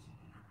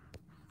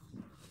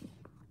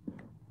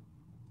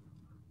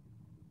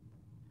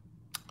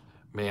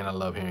 Man, I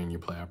love hearing you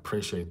play. I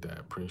appreciate that.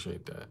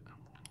 Appreciate that.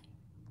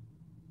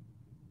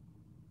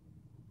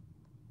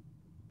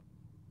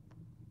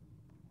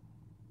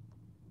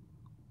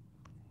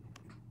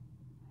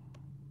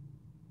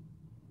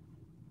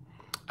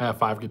 I have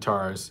 5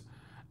 guitars.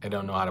 I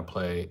don't know how to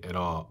play at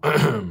all.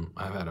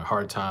 I've had a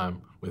hard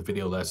time with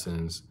video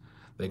lessons.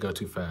 They go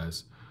too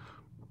fast.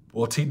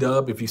 Well,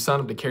 T-Dub, if you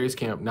sign up to Kerry's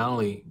Camp, not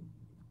only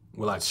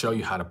will I show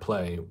you how to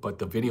play, but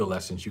the video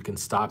lessons, you can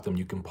stop them,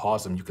 you can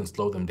pause them, you can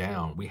slow them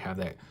down. We have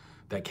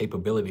that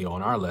capability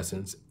on our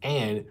lessons,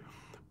 and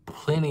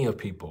plenty of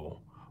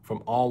people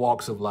from all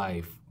walks of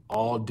life,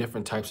 all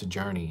different types of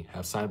journey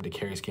have signed up to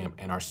Kerry's Camp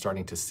and are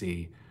starting to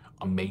see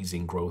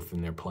amazing growth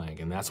in their playing.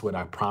 And that's what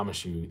I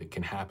promise you that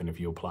can happen if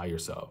you apply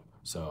yourself.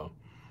 So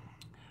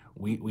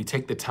we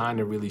take the time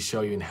to really show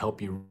you and help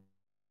you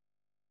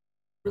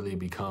really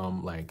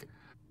become like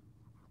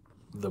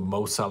the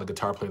most solid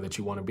guitar player that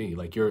you want to be.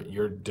 Like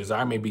your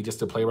desire may be just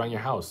to play around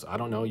your house. I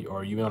don't know,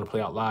 or you want to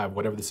play out live,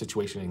 whatever the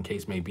situation and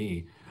case may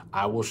be.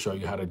 I will show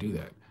you how to do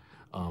that.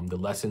 The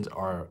lessons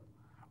are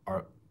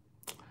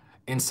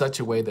in such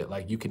a way that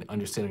like you can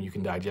understand them, you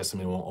can digest them,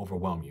 and it won't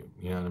overwhelm you.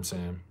 You know what I'm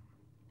saying?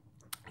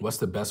 What's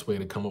the best way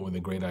to come up with a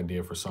great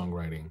idea for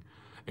songwriting?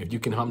 If you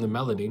can hum the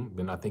melody,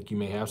 then I think you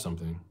may have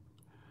something.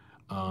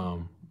 I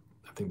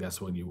think that's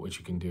what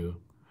you can do.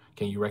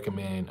 Can you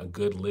recommend a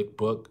good lick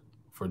book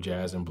for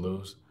jazz and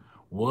blues?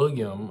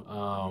 William,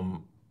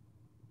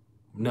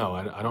 no,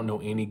 I don't know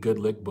any good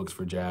lick books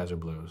for jazz or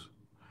blues.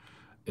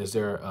 Is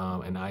there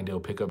an ideal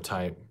pickup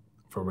type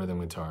for rhythm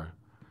guitar?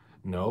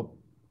 Nope.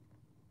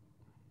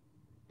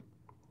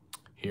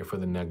 Here for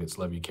the nuggets.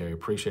 Love you, Kerry.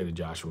 Appreciate it,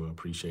 Joshua.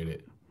 Appreciate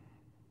it.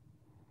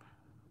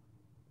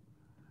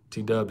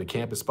 T-Dub, the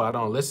camp is spot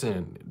on.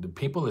 Listen, the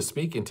people are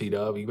speaking,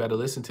 T-Dub. You better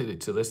listen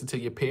to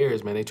your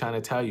peers, man. They trying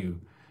to tell you.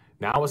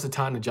 Now is the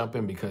time to jump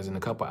in, because in a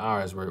couple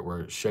hours,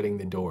 we're shutting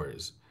the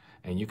doors.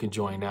 And you can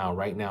join now,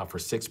 right now, for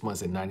 6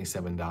 months at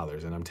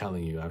 $97. And I'm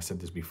telling you, I've said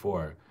this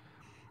before,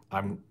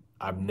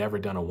 I've never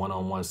done a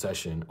one-on-one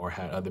session or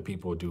had other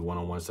people do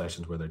one-on-one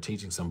sessions where they're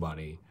teaching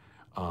somebody,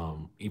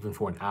 even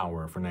for an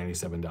hour, for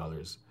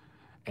 $97.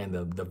 And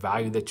the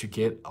value that you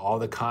get, all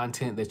the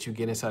content that you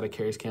get inside of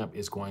Kerry's Camp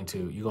is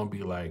you're gonna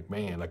be like,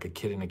 man, like a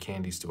kid in a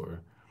candy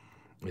store.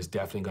 It's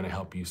definitely gonna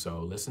help you. So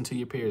listen to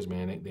your peers,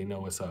 man. They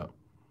know what's up.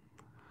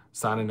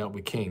 Signing up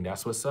with King,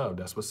 that's what's up,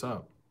 that's what's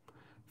up.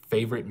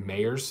 Favorite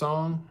Mayer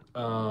song?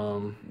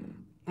 I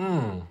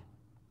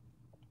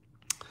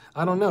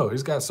don't know.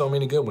 He's got so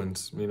many good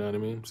ones, you know what I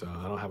mean? So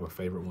I don't have a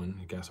favorite one.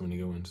 He got so many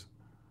good ones.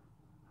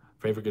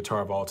 Favorite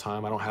guitar of all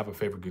time? I don't have a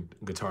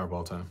favorite guitar of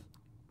all time.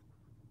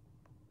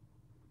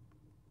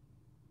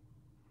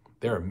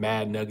 There are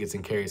mad nuggets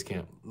in Kerry's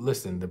Camp.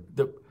 Listen,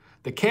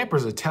 the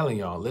campers are telling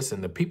y'all,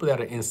 listen, the people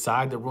that are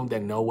inside the room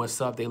that know what's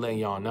up, they letting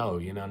y'all know,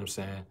 you know what I'm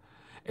saying?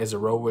 Is a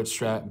roadwood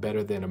strap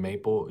better than a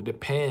maple? It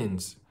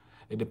depends.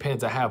 It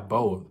depends. I have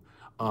both.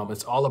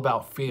 It's all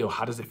about feel.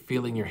 How does it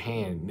feel in your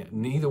hand?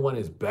 Neither one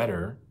is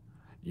better.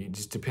 It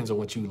just depends on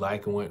what you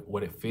like and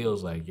what it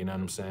feels like. You know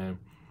what I'm saying?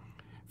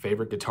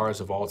 Favorite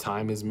guitarist of all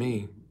time is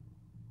me.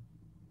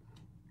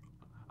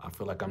 I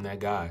feel like I'm that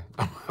guy.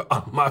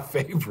 I'm my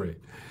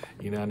favorite.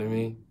 You know what I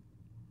mean?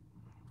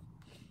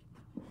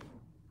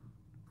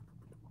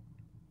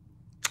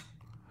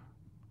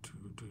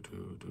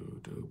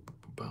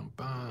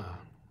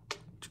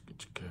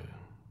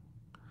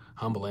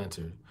 Humble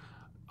answer.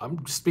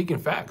 I'm speaking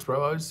facts,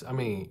 bro. I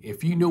mean,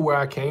 if you knew where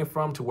I came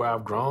from to where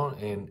I've grown,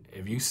 and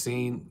if you've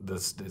seen the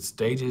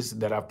stages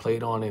that I've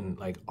played on, and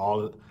like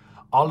all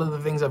of the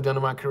things I've done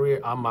in my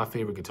career, I'm my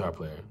favorite guitar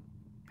player,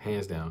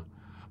 hands down.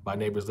 My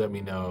neighbors let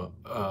me know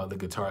the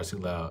guitar is too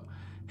loud.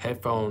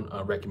 Headphone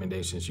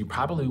recommendations. You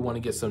probably want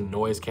to get some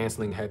noise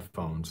canceling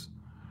headphones.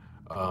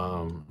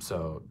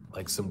 So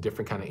like some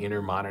different kind of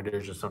inner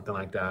monitors or something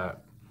like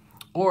that.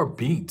 Or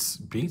Beats.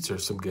 Beats are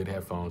some good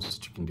headphones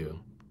that you can do.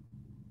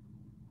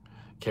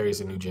 Kerry's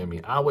the new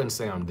Jimmy. I wouldn't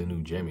say I'm the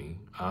new Jimmy.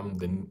 I'm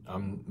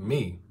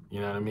me.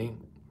 You know what I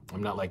mean?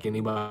 I'm not like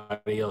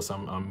anybody else.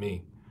 I'm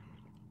me.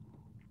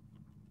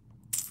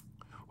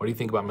 What do you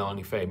think about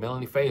Melanie Faye?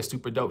 Melanie Faye is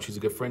super dope. She's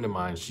a good friend of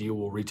mine. She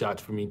will reach out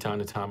to me time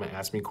to time and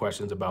ask me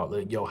questions about,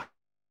 like, yo,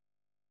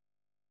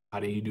 how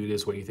do you do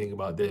this? What do you think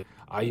about this?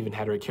 I even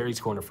had her at Kerry's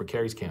Corner for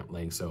Kerry's camp.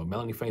 Like, so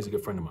Melanie Faye is a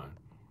good friend of mine.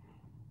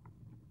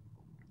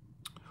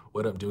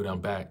 What up, dude? I'm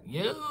back.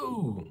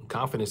 Yo,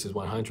 confidence is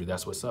 100.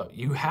 That's what's up.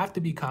 You have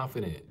to be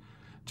confident.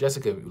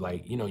 Jessica,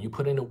 like, you know, you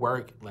put in the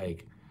work.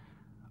 Like,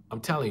 I'm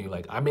telling you,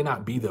 like, I may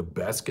not be the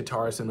best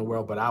guitarist in the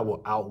world, but I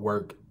will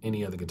outwork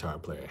any other guitar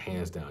player,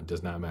 hands down.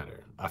 Does not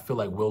matter. I feel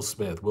like Will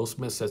Smith. Will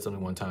Smith said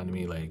something one time to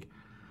me, like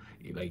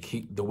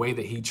the way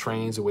that he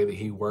trains, the way that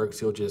he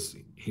works,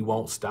 he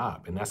won't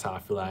stop. And that's how I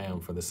feel I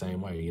am for the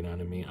same way. You know what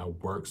I mean? I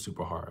work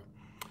super hard.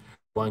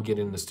 Want to get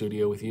in the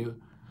studio with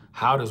you?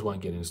 How does one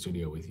get in the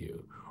studio with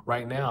you?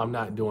 Right now, I'm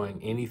not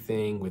doing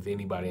anything with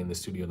anybody in the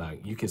studio.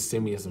 Like, you can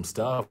send me some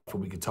stuff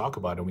and we can talk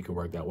about it and we can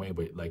work that way.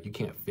 But like, you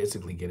can't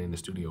physically get in the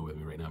studio with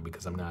me right now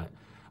because I'm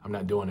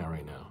not doing that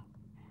right now.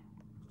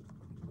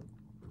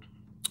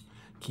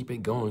 Keep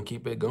it going,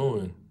 keep it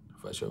going.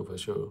 For sure, for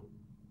sure.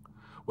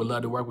 Would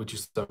love to work with you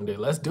someday.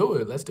 Let's do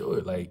it. Let's do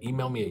it. Like,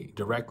 email me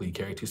directly,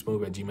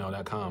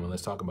 carry2smooth@gmail.com, and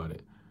let's talk about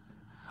it.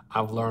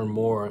 I've learned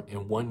more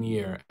in 1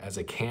 year as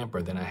a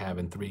camper than I have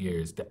in 3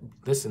 years.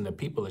 Listen, the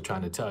people are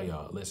trying to tell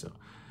y'all, listen.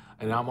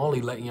 And I'm only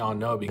letting y'all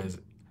know because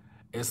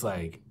it's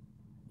like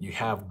you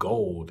have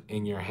gold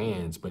in your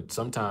hands, but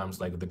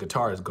sometimes, like, the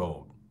guitar is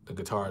gold. The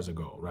guitars are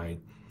gold, right?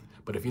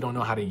 But if you don't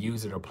know how to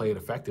use it or play it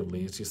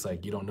effectively, it's just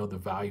like you don't know the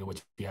value of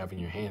what you have in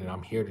your hand. And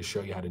I'm here to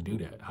show you how to do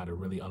that, how to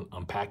really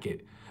unpack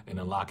it and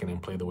unlock it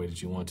and play the way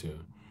that you want to.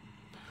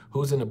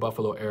 Who's in the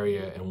Buffalo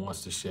area and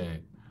wants to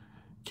shed?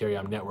 Kerry,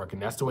 I'm networking.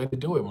 That's the way to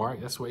do it, Mark.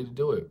 That's the way to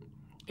do it.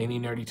 Any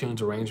Nerdy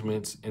Tunes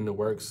arrangements in the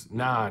works?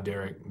 Nah,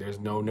 Derek, there's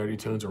no Nerdy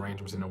Tunes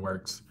arrangements in the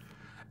works.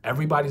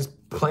 Everybody's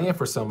playing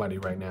for somebody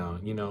right now.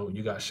 You know,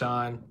 you got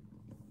Sean.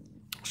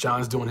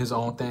 Sean's doing his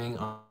own thing,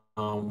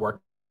 working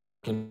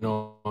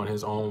on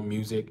his own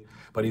music,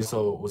 but he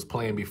also was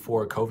playing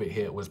before COVID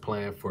hit, was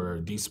playing for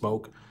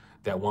D-Smoke,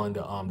 that won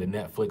the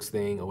Netflix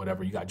thing or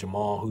whatever. You got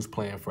Jamal, who's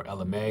playing for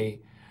LMA.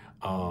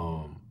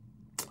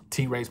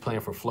 T-Ray's playing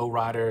for Flow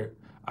Rider.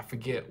 I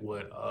forget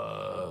what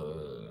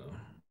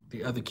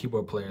the other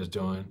keyboard player's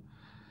doing.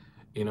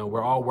 You know,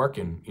 we're all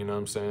working, you know what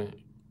I'm saying?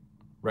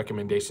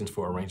 Recommendations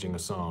for arranging a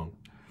song.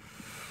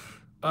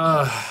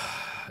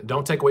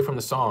 Don't take away from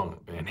the song,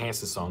 enhance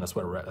the song. That's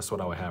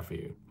what I would have for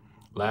you.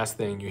 Last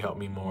thing, you helped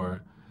me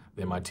more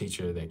than my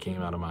teacher that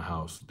came out of my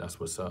house. That's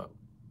what's up.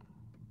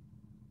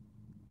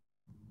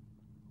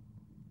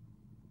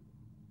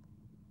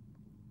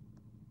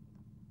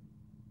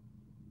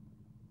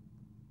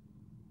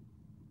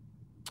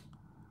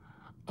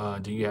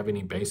 Do you have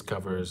any bass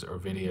covers or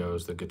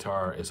videos? The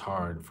guitar is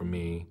hard for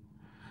me.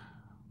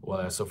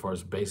 Well, so far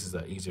as bass is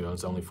easier,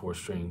 it's only 4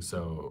 strings.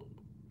 So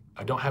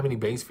I don't have any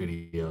bass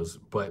videos,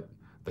 but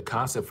the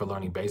concept for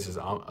learning bass is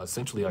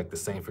essentially like the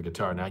same for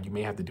guitar. Now, you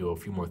may have to do a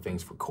few more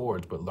things for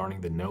chords, but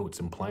learning the notes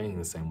and playing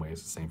the same way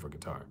is the same for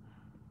guitar.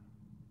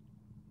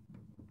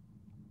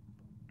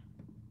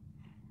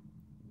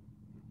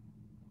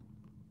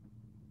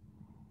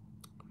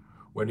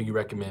 Where do you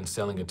recommend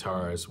selling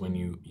guitars when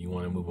you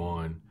want to move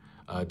on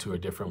to a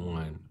different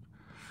one?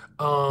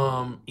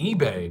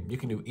 eBay. You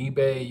can do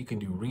eBay, you can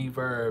do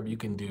Reverb, you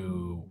can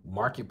do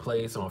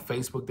Marketplace on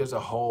Facebook. There's a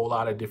whole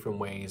lot of different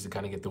ways to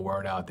kind of get the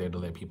word out there to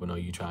let people know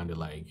you're trying to,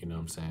 like, you know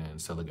what I'm saying,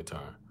 sell a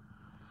guitar.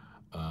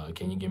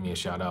 Can you give me a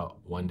shout out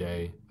one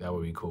day? That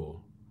would be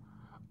cool.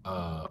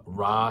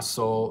 Ra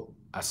Sol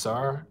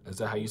Asar, is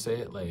that how you say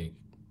it? Like,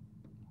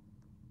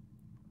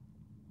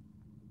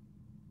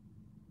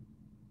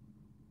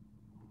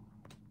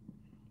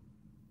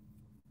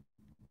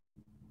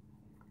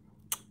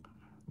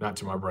 not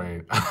to my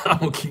brain. I'm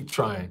gonna keep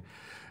trying.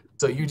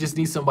 So you just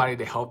need somebody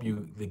to help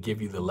you, to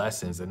give you the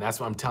lessons. And that's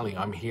what I'm telling you.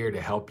 I'm here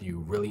to help you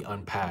really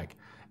unpack.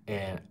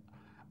 And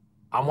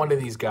I'm one of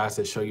these guys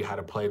that show you how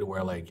to play to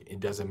where like it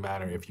doesn't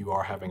matter if you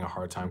are having a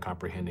hard time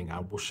comprehending. I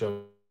will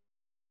show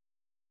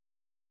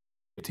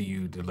to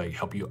you to like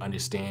help you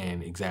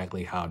understand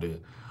exactly how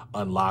to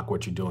unlock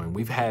what you're doing.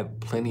 We've had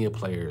plenty of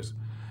players,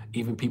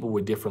 even people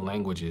with different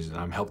languages, and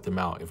I've helped them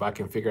out. If I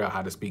can figure out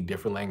how to speak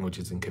different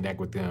languages and connect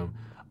with them,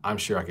 I'm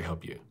sure I can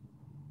help you.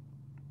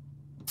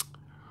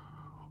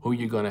 Who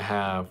you're gonna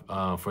have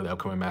for the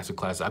upcoming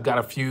masterclass? I've got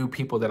a few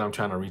people that I'm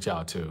trying to reach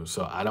out to,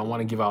 so I don't want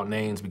to give out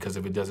names because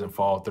if it doesn't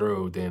fall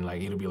through, then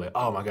like it'll be like,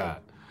 oh my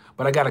god.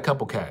 But I got a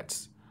couple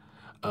cats.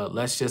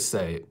 Let's just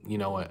say, you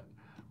know what?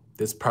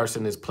 This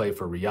person has played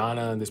for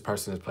Rihanna. This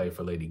person has played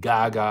for Lady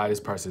Gaga.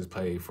 This person has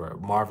played for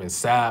Marvin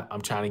Sapp.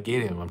 I'm trying to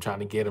get him. I'm trying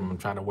to get him. I'm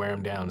trying to wear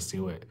him down to see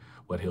what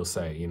he'll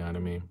say. You know what I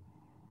mean?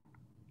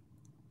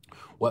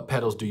 What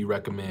pedals do you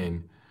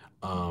recommend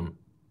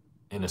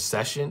in a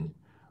session?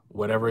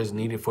 Whatever is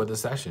needed for the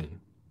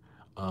session.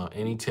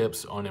 Any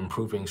tips on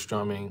improving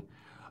strumming?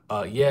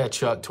 Yeah,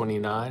 Chuck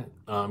 29.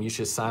 You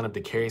should sign up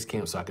to Kerry's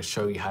camp so I can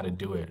show you how to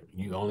do it.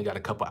 You only got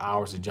a couple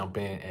hours to jump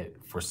in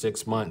for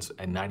 6 months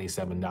at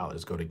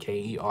 $97. Go to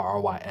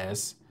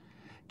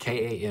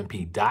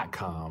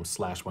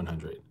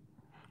KerrysKamp.com/100.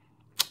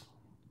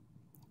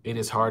 It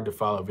is hard to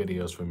follow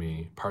videos for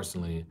me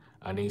personally.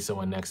 I need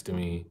someone next to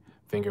me,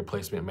 finger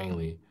placement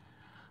mainly.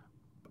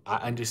 I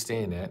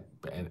understand that,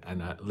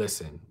 and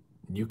listen,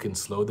 you can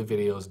slow the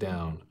videos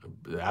down.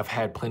 I've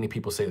had plenty of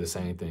people say the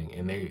same thing,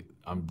 and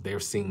they're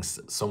seeing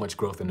so much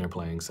growth in their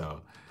playing. So,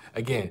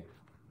 again,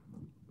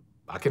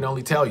 I can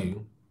only tell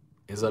you,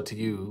 it's up to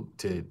you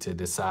to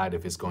decide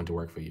if it's going to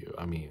work for you.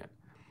 I mean,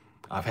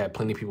 I've had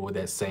plenty of people with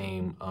that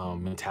same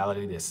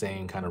mentality, that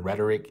same kind of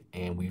rhetoric,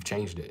 and we've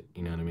changed it.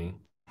 You know what I mean?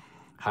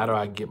 How do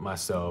I get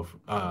myself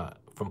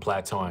from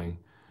plateauing?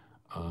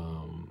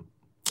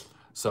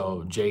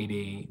 So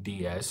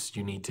JDDS,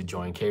 you need to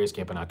join Kerry's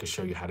Camp, and I can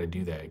show you how to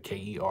do that.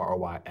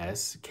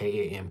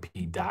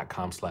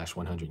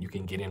 KerrysKamp.com/100. You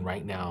can get in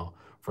right now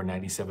for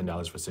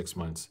 $97 for 6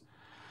 months.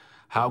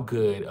 How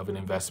good of an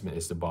investment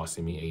is the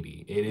Bossing Me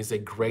 80? It is a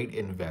great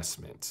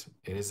investment.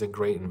 It is a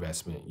great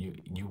investment.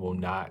 You will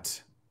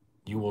not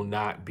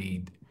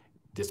be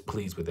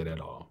displeased with it at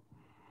all.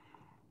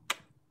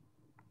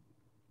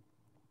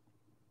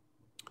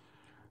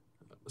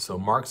 So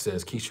Mark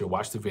says, Keisha,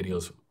 watch the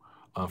videos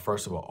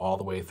first of all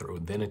the way through,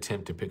 then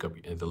attempt to pick up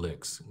the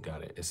licks.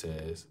 Got it. It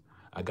says,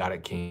 I got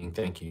it, King.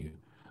 Thank you.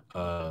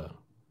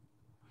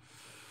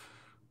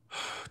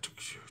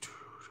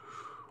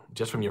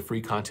 Just from your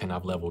free content,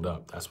 I've leveled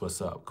up. That's what's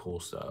up. Cool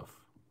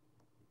stuff.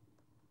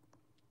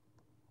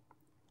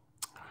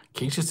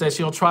 Keisha says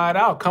she'll try it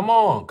out. Come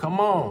on, come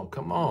on,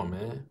 come on,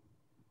 man.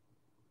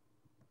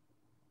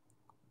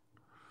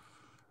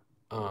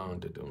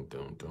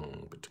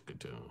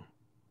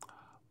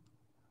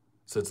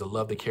 Says I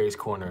love the Kerry's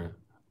Corner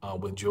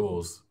with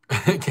Jules.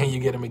 Can you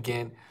get him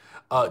again?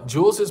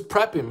 Jules is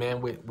prepping,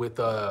 man, with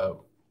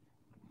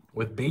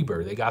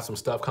Bieber. They got some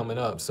stuff coming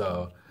up,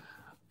 so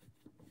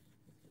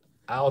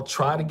I'll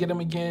try to get him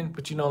again.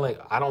 But you know,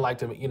 like I don't like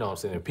to, you know what I'm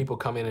saying? If people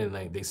come in and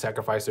like they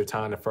sacrifice their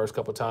time the first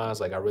couple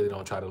times, like I really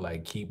don't try to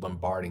like keep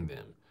bombarding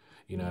them.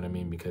 You know what I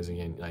mean? Because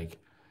again, like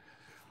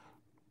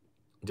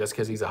just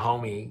because he's a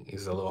homie,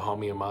 he's a little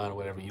homie of mine or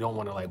whatever, you don't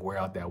want to like wear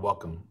out that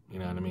welcome. You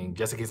know what I mean?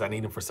 Just in case I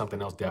need him for something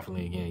else,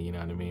 definitely again, you know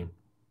what I mean?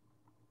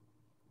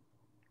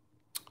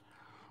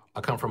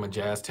 I come from a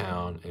jazz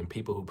town, and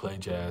people who play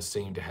jazz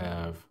seem to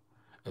have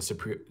a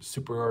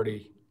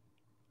superiority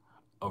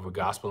over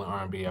gospel and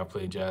R&B. I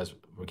play jazz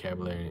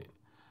vocabulary,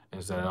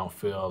 and so I don't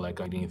feel like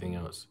I need anything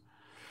else.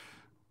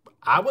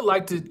 I would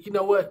like to, you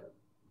know what?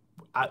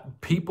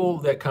 People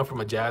that come from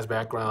a jazz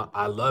background,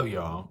 I love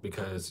y'all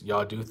because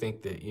y'all do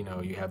think that, you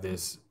know, you have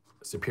this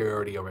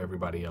superiority over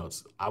everybody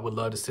else. I would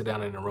love to sit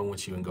down in a room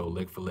with you and go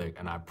lick for lick,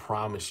 and I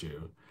promise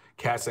you,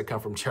 cats that come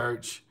from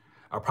church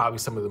are probably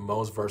some of the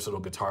most versatile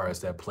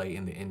guitarists that play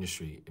in the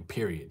industry,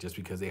 period, just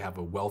because they have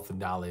a wealth of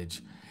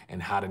knowledge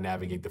and how to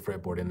navigate the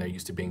fretboard, and they're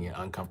used to being in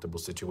uncomfortable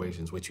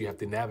situations, which you have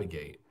to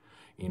navigate,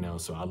 you know?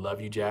 So I love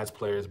you jazz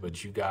players,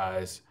 but you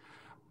guys,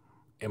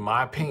 in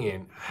my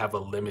opinion, have a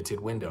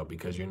limited window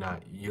because a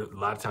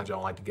lot of times you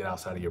don't like to get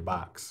outside of your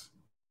box.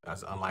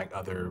 That's unlike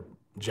other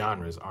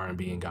genres,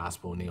 R&B and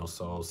gospel, neo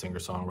soul,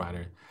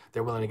 singer-songwriter.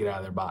 They're willing to get out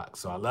of their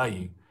box. So I love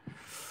you,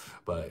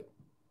 but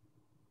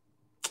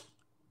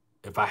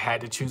if I had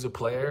to choose a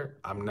player,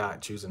 I'm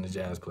not choosing the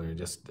jazz player.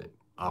 Just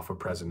off of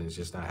precedent, it's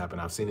just not happening.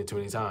 I've seen it too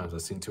many times.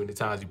 I've seen too many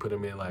times you put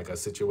them in like a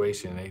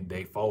situation,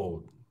 they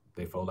fold.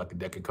 They fold like a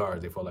deck of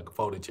cards. They fold like a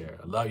folded chair.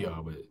 I love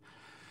y'all, but you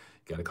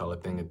gotta call a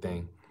thing a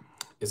thing.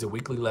 Is it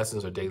weekly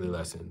lessons or daily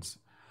lessons?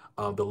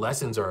 The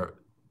lessons are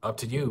up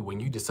to you when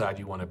you decide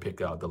you want to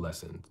pick out the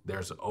lesson.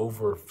 There's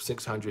over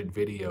 600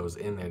 videos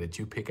in there that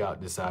you pick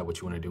out, decide what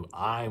you want to do.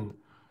 I'm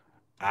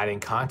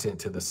adding content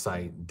to the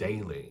site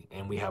daily,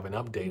 and we have an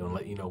update on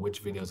let you know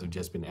which videos have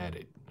just been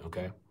added,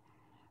 okay?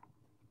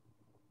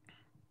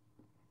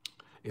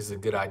 Is it a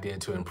good idea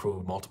to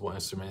improve multiple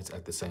instruments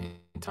at the same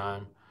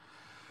time?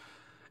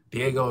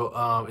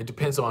 Diego, it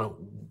depends on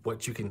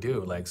what you can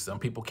do. Like some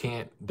people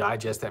can't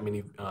digest that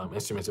many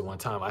instruments at one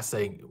time. I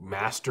say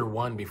master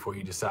one before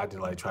you decide to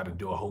like try to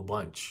do a whole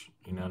bunch.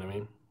 You know what I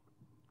mean?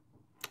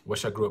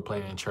 Wish I grew up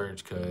playing in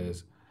church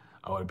because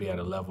I would be at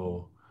a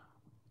level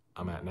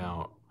I'm at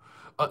now.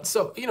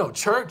 So, you know,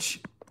 church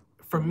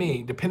for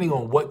me, depending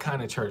on what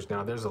kind of church,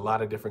 now there's a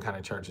lot of different kind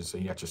of churches. So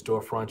you got your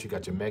storefronts, you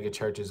got your mega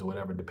churches or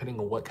whatever, depending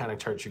on what kind of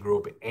church you grew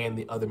up in and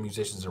the other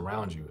musicians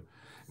around you.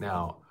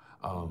 Now,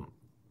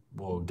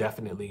 will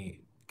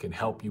definitely can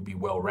help you be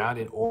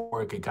well-rounded,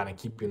 or it can kind of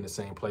keep you in the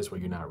same place where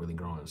you're not really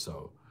growing.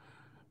 So,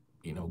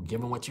 you know,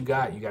 given what you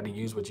got to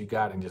use what you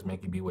got and just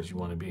make it be what you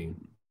want to be.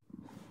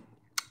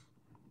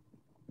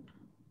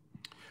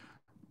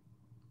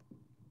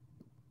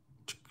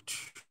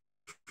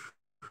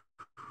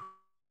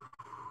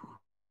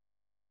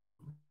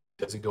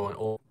 Does it go in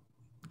order?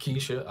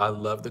 Keisha, I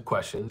love the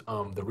question.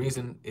 The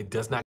reason it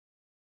does not,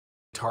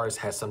 guitarist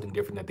has something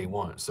different that they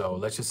want. So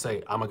let's just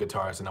say I'm a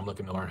guitarist and I'm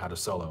looking to learn how to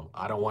solo.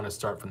 I don't want to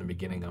start from the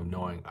beginning of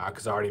knowing,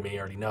 because I may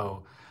already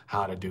know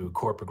how to do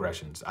chord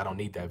progressions. I don't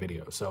need that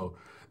video. So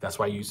that's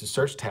why I use the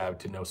search tab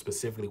to know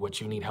specifically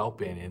what you need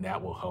help in, and that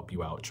will help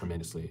you out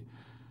tremendously.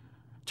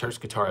 Church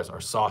guitarists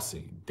are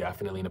saucy,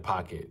 definitely in the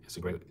pocket. It's a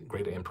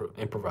great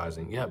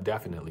improvising. Yeah,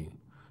 definitely,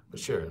 for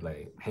sure,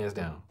 like hands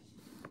down.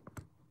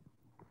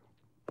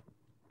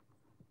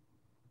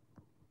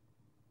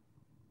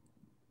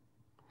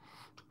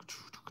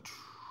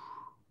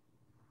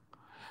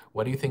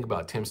 What do you think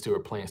about Tim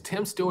Stewart playing?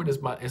 Tim Stewart is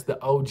the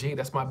OG.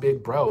 That's my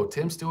big bro.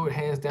 Tim Stewart,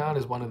 hands down,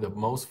 is one of the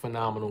most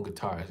phenomenal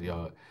guitarists,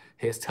 y'all.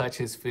 His touch,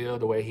 his feel,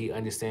 the way he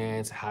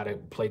understands how to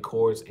play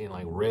chords and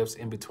like riffs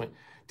in between.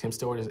 Tim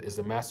Stewart is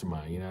a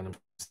mastermind. You know what I'm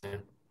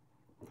saying?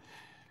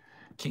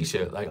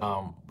 Keisha,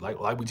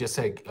 like we just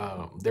said,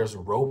 there's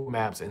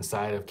roadmaps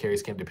inside of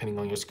Kerry's Camp, depending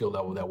on your skill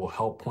level, that will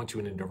help point you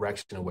in the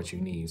direction of what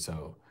you need.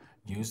 So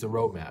use the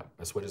roadmap.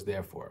 That's what it's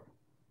there for.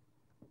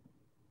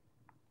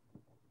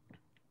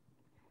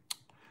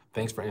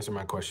 Thanks for answering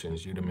my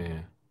questions. You the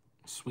man.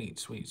 Sweet,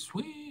 sweet,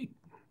 sweet.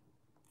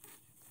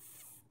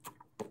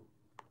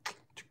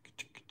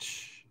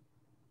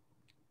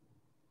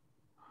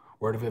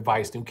 Word of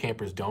advice, new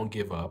campers, don't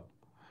give up.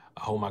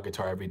 I hold my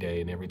guitar every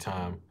day and every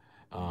time.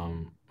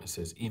 It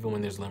says, even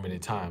when there's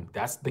limited time.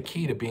 That's the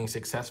key to being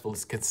successful,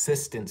 is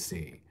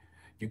consistency.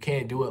 You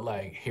can't do it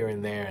like here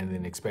and there and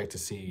then expect to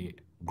see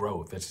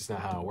growth. That's just not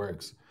how it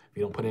works. If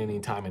you don't put any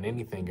time in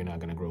anything, you're not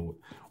gonna grow.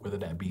 Whether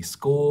that be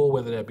school,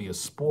 whether that be a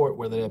sport,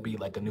 whether that be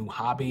like a new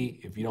hobby,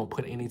 if you don't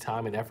put any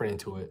time and effort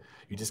into it,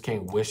 you just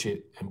can't wish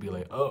it and be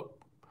like, oh,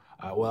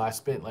 well, I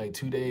spent like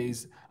 2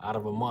 days out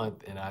of a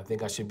month and I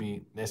think I should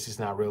be, that's just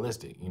not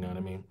realistic, you know what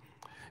I mean?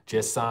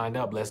 Just signed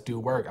up, let's do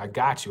work. I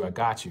got you, I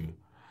got you.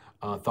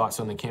 Thoughts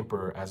on the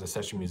Kemper as a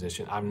session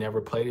musician. I've never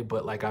played it,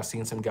 but like I've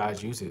seen some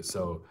guys use it.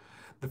 So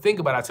the thing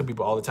about it, I tell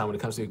people all the time when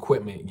it comes to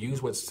equipment,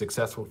 use what's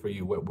successful for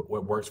you,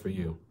 what works for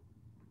you.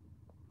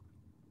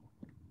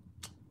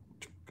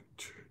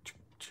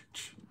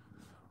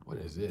 What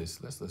is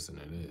this? Let's listen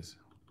to this.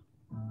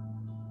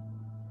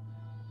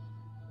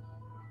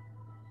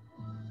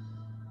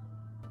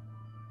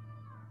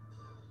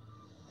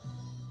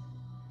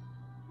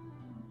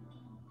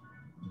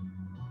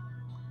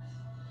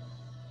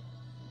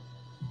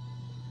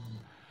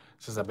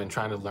 Since I've been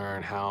trying to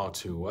learn how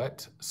to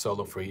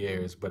solo for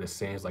years, but it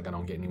seems like I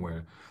don't get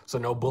anywhere. So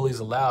no bullies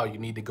allowed. You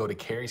need to go to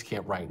Kerry's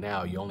Camp right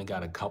now. You only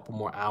got a couple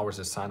more hours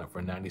to sign up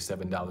for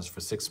 $97 for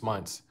 6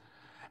 months.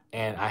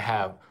 And I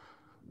have,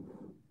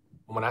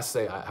 when I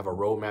say I have a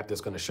roadmap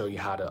that's going to show you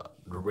how to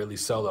really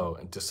solo,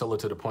 and to solo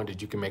to the point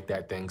that you can make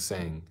that thing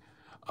sing.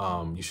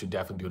 You should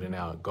definitely do it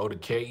now. Go to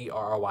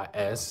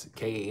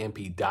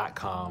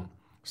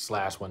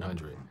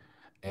KerrysKamp.com/100.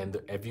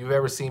 And if you've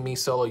ever seen me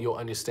solo, you'll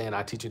understand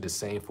I teach you the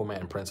same format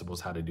and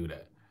principles how to do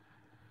that.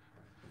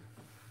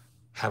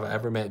 Have I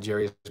ever met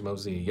Jerry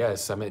Mosey?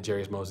 Yes, I met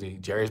Jerry Mosey.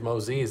 Jerry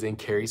Mosey is in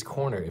Kerry's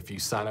Corner. If you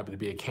sign up to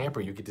be a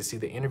camper, you get to see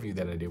the interview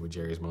that I did with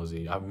Jerry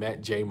Mosey. I've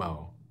met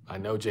J-Mo. I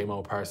know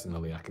J-Mo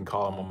personally. I can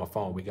call him on my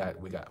phone. We got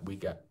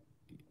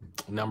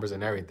numbers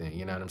and everything.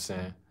 You know what I'm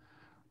saying?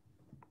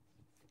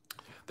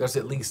 There's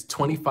at least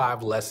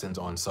 25 lessons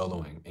on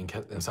soloing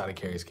inside of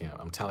Kerry's Camp.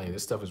 I'm telling you,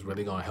 this stuff is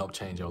really gonna help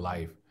change your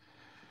life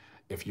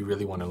if you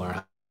really wanna learn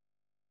how.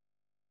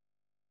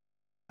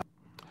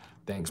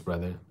 Thanks,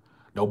 brother.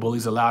 No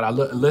bullies allowed.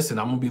 Listen,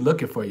 I'm gonna be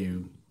looking for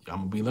you.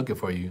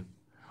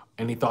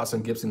 Any thoughts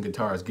on Gibson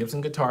guitars? Gibson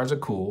guitars are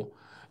cool.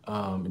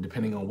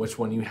 Depending on which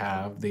one you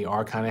have, they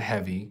are kind of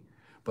heavy,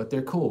 but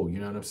they're cool. You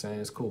know what I'm saying?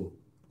 It's cool.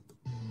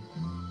 I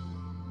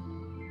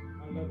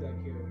love that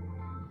kid.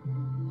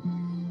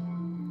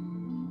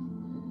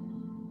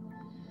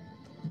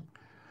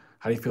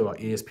 How do you feel about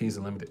ESPs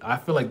and limited? I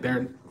feel like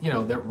they're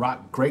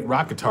great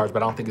rock guitars,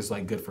 but I don't think it's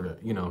like good for,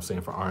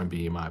 for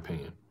R&B in my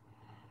opinion.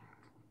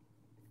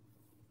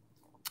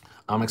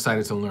 I'm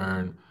excited to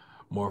learn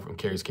more from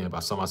Kerry's Camp. I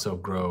saw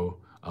myself grow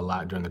a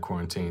lot during the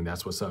quarantine.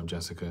 That's what's up,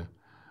 Jessica.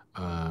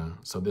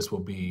 So this will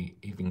be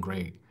even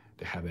great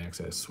to have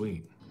access.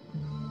 Sweet.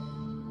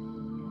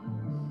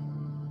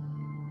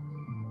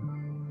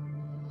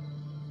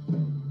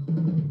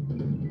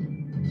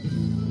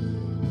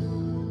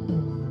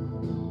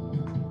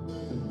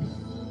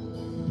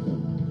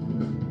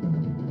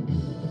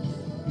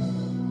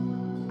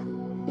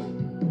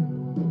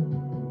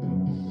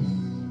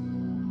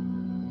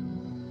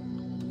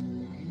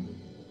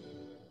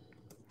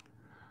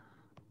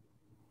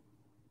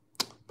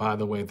 By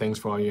the way, thanks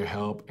for all your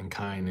help and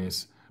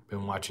kindness.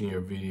 Been watching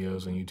your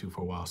videos on YouTube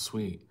for a while.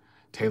 Sweet.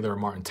 Taylor or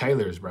Martin?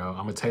 Taylor's, bro.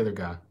 I'm a Taylor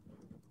guy.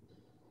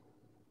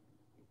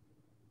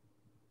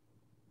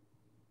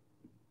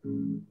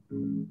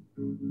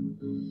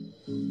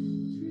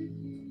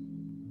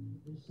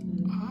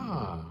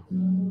 Ah.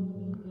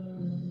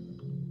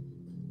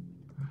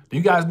 Do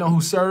you guys know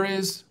who Sir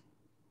is?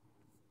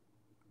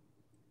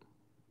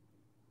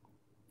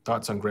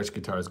 Thoughts on Gretsch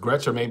guitars?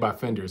 Gretsch are made by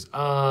Fenders.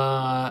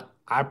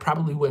 I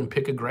probably wouldn't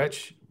pick a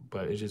Gretsch,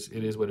 but it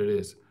is what it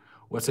is.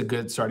 What's a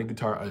good starting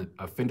guitar?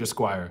 A Fender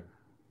Squire.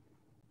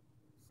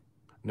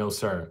 No,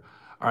 sir.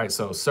 All right,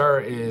 so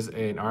Sir is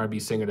an R&B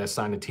singer that's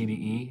signed to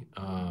TDE.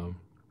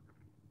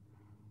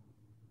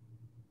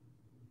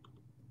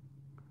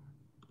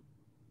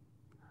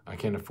 I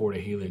can't afford a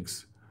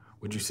Helix.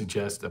 Would you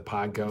suggest a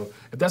Podgo?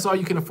 If that's all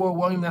you can afford,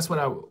 William, that's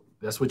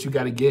what you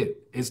got to get.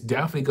 It's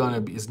definitely gonna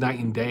be. It's night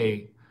and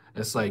day.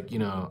 It's like, you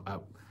know,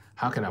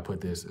 how can I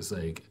put this? It's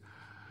like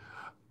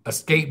a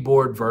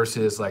skateboard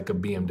versus like a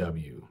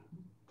BMW.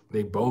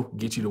 They both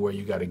get you to where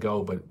you got to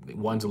go, but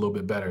one's a little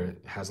bit better.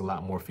 It has a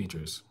lot more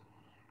features.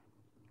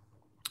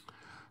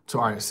 So,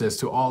 all right, it says,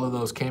 to all of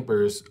those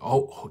campers,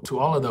 to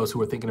all of those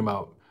who are thinking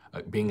about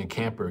being a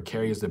camper,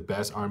 Kerry is the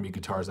best R&B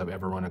guitars I've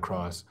ever run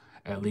across.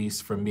 At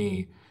least for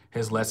me,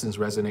 his lessons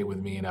resonate with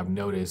me, and I've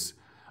noticed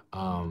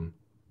how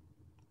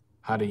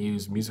to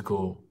use music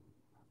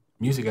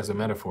as a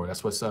metaphor.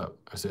 That's what's up.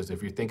 It says,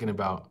 if you're thinking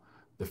about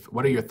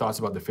what are your thoughts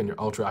about the Fender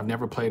Ultra? I've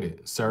never played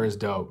it. Sir is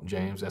dope,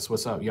 James. That's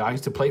what's up. Yeah, I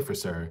used to play for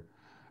Sir,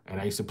 and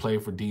I used to play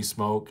for D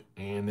Smoke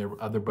and their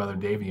other brother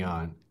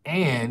Davion,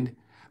 and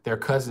their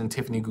cousin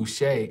Tiffany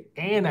Goucher,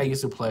 and I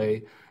used to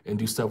play and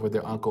do stuff with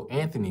their uncle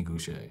Andrew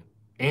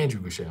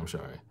Goucher, I'm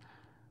sorry.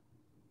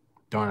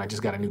 Darn, I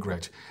just got a new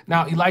Gretsch.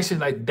 Now, Elisha,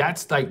 like,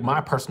 that's like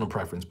my personal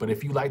preference, but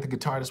if you like the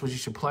guitar, that's what you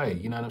should play.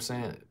 You know what I'm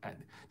saying?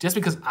 Just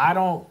because I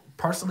don't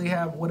personally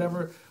have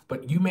whatever,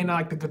 but you may not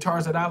like the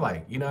guitars that I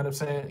like. You know what I'm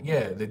saying?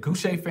 Yeah, the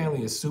Goucher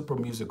family is super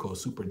musical,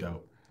 super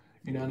dope.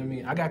 You know what I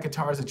mean? I got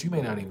guitars that you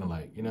may not even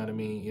like. You know what I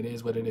mean? It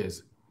is what it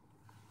is.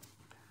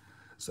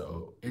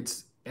 So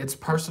it's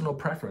personal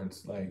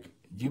preference. Like,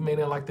 you may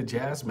not like the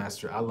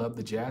Jazzmaster. I love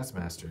the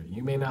Jazzmaster.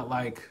 You may not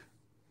like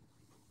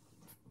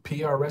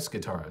PRS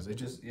guitars.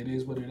 It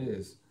is what it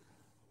is.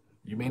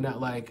 You may not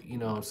like, you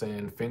know what I'm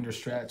saying, Fender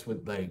Strats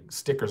with like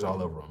stickers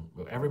all over them.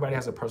 But everybody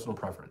has a personal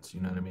preference,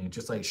 you know what I mean?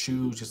 Just like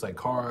shoes, just like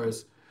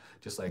cars,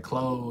 just like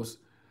clothes.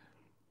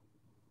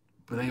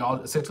 But they all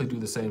essentially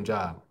do the same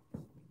job.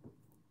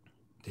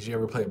 Did you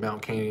ever play at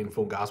Mount Canaan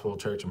Full Gospel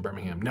Church in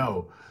Birmingham?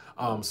 No.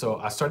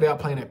 So I started out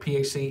playing at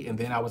PHC, and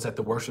then I was at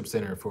the worship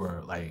center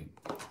for like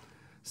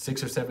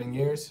 6 or 7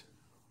 years.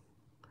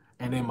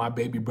 And then my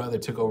baby brother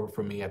took over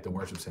from me at the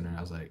worship center. And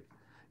I was like,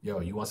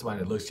 yo, you want somebody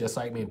that looks just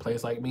like me and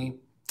plays like me?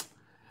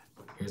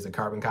 Here's the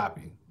carbon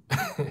copy.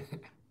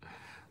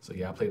 So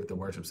yeah, I played at the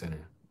worship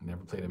center.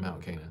 Never played at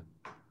Mount Canaan.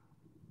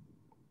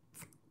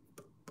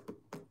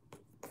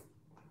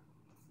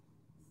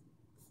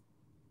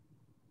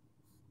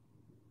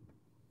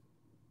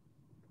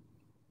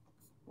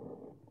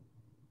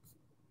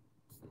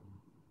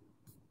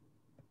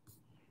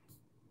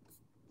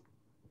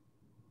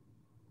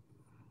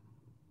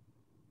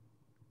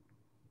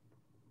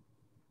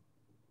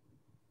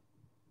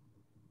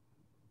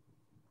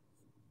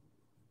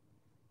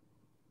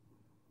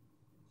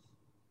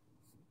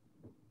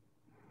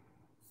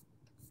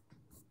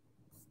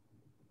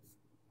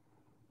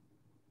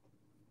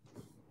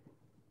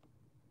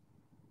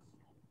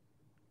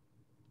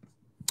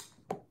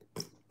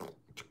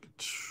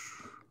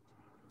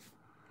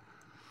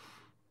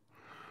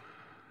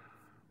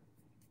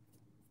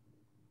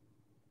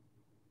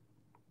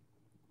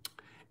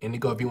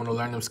 Indigo, if you want to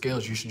learn them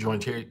skills, you should join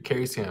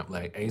Kerry's camp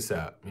like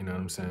ASAP. You know what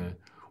I'm saying?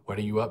 What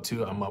are you up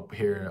to? I'm up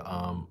here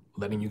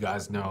letting you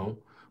guys know,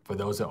 for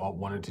those that all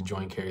wanted to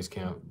join Kerry's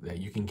camp, that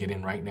you can get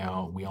in right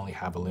now. We only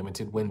have a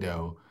limited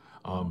window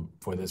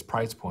for this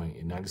price point.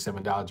 At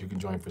 $97, you can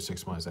join for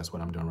 6 months. That's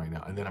what I'm doing right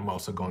now. And then I'm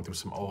also going through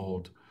some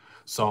old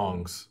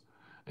songs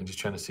and just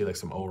trying to see like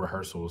some old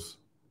rehearsals.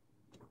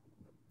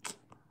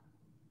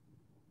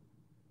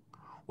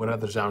 What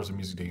other genres of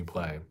music do you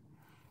play?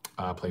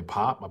 I play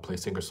pop. I play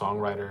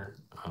singer-songwriter.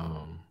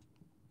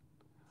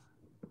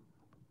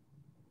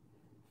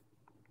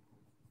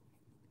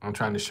 I'm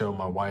trying to show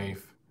my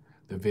wife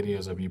the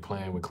videos of you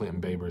playing with Clinton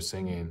Baber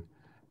singing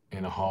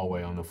in a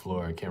hallway on the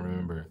floor. I can't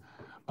remember.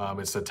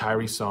 It's a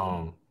Tyree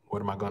song.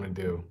 What am I going to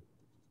do?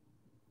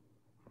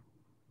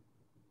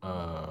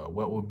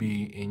 What will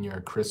be in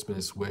your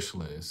Christmas wish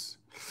list?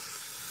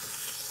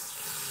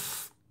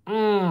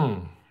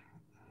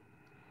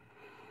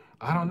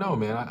 I don't know,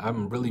 man.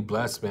 I'm really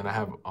blessed, man. I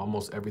have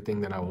almost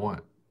everything that I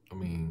want. I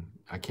mean,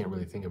 I can't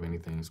really think of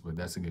anything, but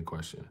that's a good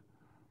question.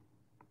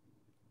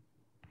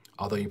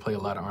 Although you play a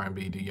lot of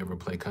R&B, do you ever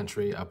play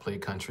country? I play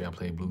country. I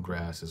play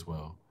bluegrass as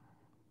well.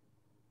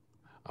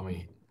 I'm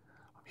a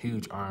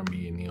huge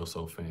R&B and neo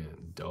soul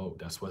fan. Dope.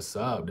 That's what's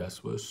up.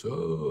 That's what's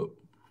up.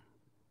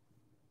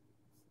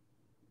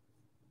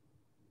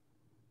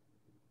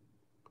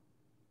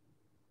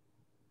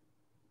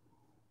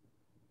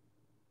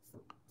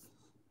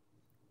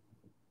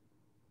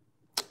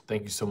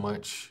 Thank you so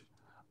much.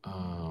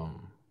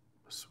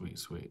 Sweet,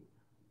 sweet.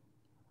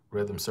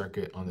 Rhythm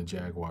circuit on the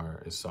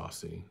Jaguar is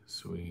saucy.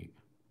 Sweet.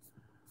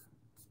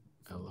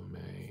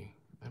 LMA.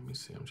 Let me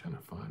see. I'm trying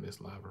to find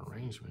this live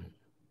arrangement.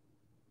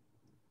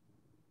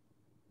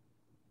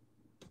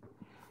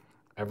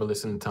 Ever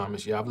listen to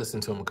Thomas? Yeah, I've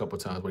listened to him a couple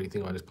times. What do you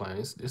think about his playing?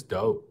 It's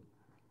dope.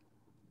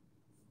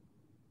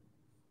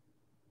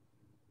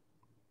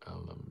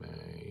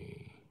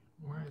 LMA.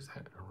 Where is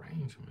that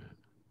arrangement?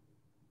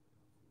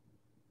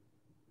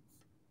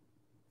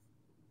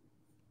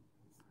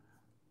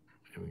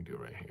 Here we go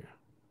right here.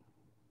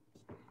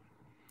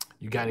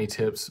 You got any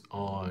tips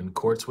on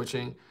chord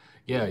switching?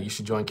 Yeah, you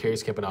should join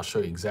Kerry's camp and I'll show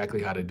you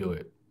exactly how to do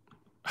it.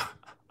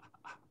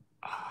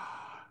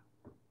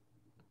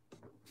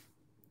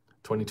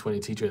 2020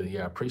 Teacher of the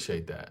Year, I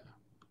appreciate that.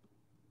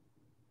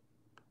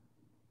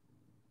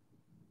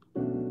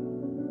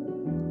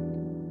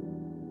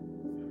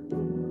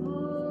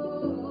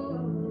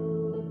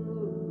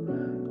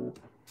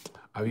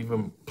 I've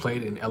even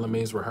played in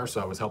LMA's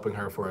rehearsal. I was helping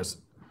her for us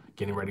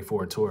getting ready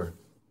for a tour.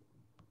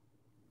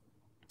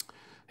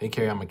 Hey,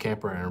 Kerry, I'm a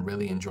camper and I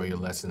really enjoy your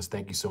lessons.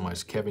 Thank you so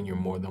much. Kevin, you're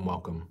more than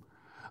welcome.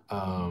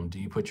 Do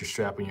you put your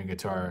strap on your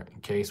guitar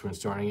in case when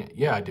starting it?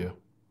 Yeah, I do.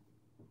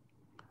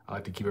 I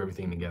like to keep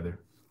everything together.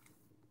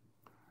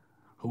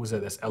 Who was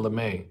that? That's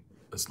LMA.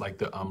 It's like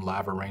the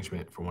live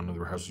arrangement for one of the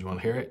rehearsals. You want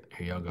to hear it?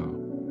 Here y'all go.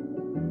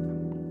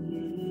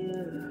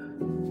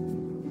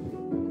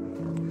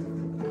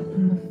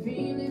 My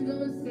feelings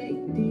on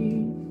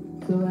safety,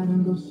 so I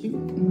don't go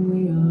shooting where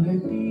your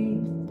heart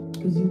be.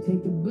 Cause you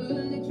take the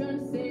bullet trying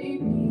to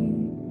save me,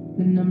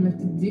 then I'm left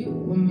to deal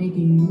with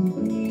making you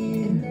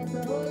bleed. And that's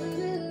a whole lot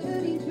of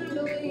money trying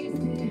to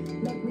waste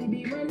it, like we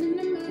be running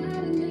them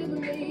out and never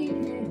make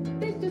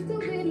it. That's just too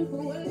bitter for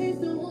words,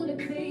 don't wanna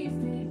taste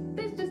it.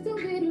 That's just too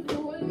bitter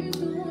for words,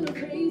 don't wanna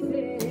face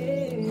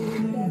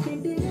it. But I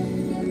think that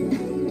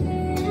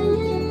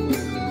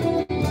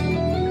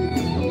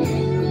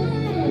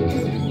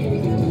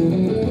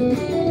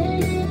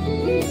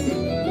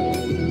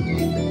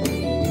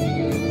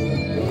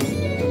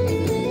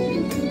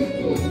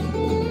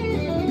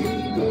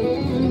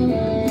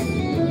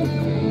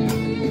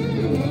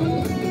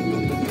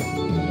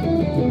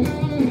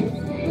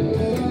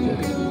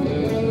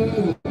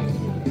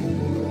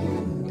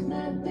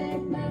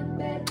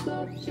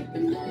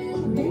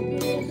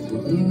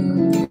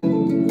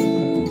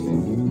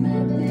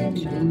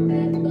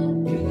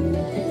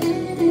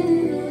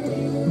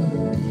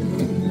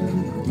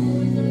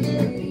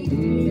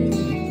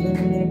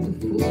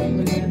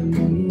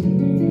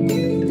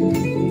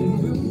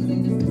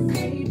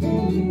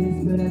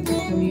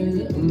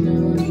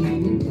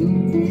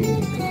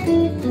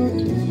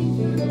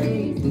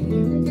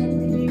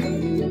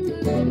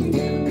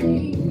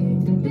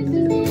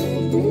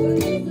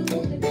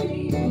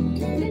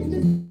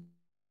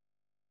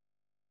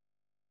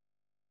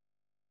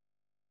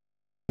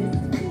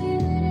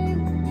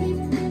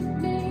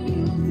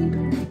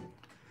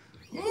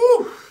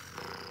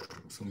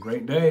Some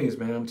great days,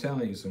 man. I'm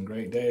telling you, some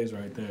great days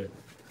right there.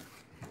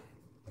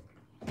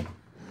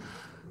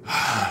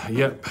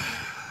 Yep.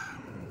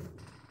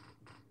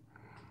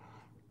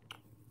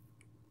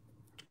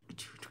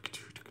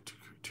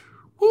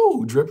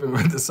 Woo, dripping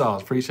with the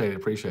sauce. Appreciate it,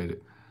 appreciate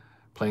it.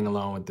 Playing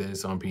along with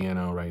this on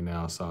piano right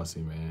now,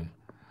 saucy, man.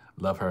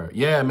 Love her.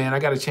 Yeah, man, I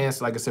got a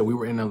chance. Like I said, we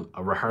were in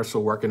a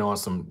rehearsal working on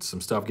some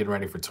stuff, getting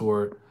ready for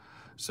tour.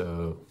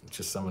 So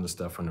just some of the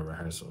stuff from the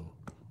rehearsal.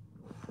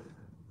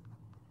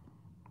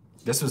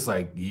 This was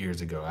like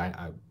years ago.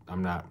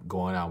 I'm not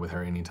going out with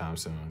her anytime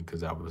soon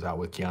because I was out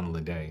with Kiana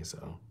Lede,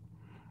 so.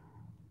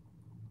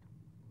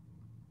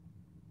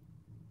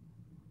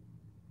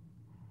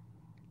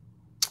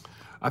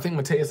 I think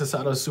Mateus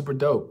Asado is super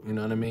dope. You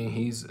know what I mean?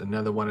 He's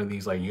another one of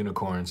these like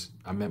unicorns.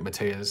 I met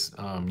Mateus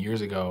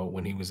years ago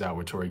when he was out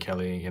with Tori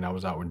Kelly and I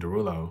was out with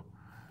Derulo.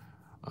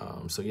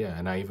 So yeah,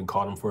 and I even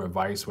called him for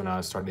advice when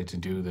I started to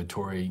do the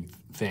Tori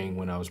thing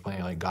when I was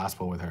playing like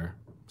gospel with her.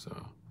 So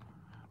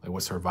like,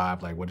 what's her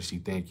vibe? Like, what does she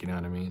think? You know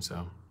what I mean?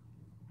 So.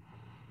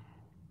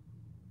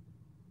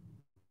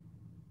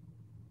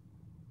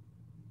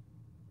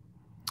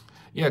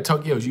 Yeah,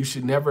 Tokyo, you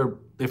should never,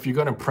 if you're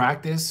gonna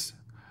practice,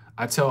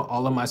 I tell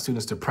all of my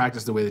students to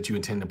practice the way that you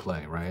intend to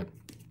play, right?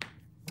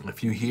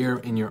 If you hear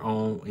in your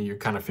own, and you're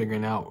kind of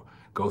figuring out,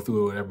 go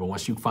through it, whatever, but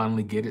once you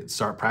finally get it,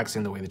 start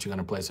practicing the way that you're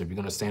gonna play. So if you're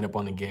gonna stand up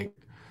on the gig,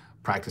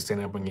 practice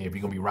standing up on the gig. If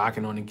you're gonna be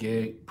rocking on the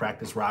gig,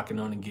 practice rocking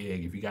on the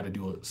gig. If you gotta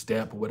do a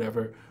step or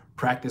whatever,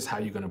 practice how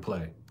you're gonna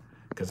play.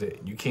 Because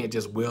you can't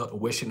just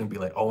wish it and be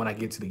like, oh, when I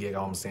get to the gig,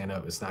 I'm gonna stand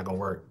up. It's not gonna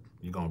work.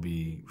 You're gonna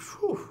be,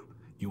 whew,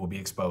 you will be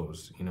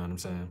exposed. You know what I'm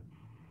saying?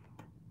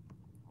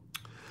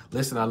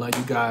 Listen, I love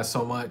you guys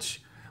so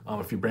much.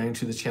 If you're brand new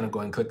to this channel, go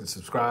ahead and click the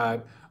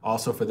subscribe.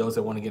 Also, for those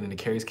that want to get into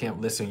Kerry's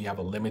camp, listen, you have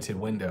a limited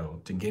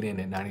window to get in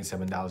at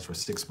 $97 for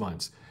 6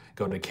 months.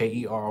 Go to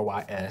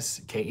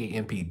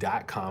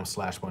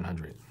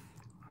KERYSKAMP.com/100.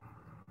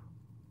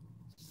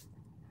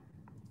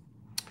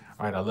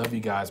 All right, I love you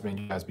guys, man.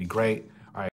 You guys be great.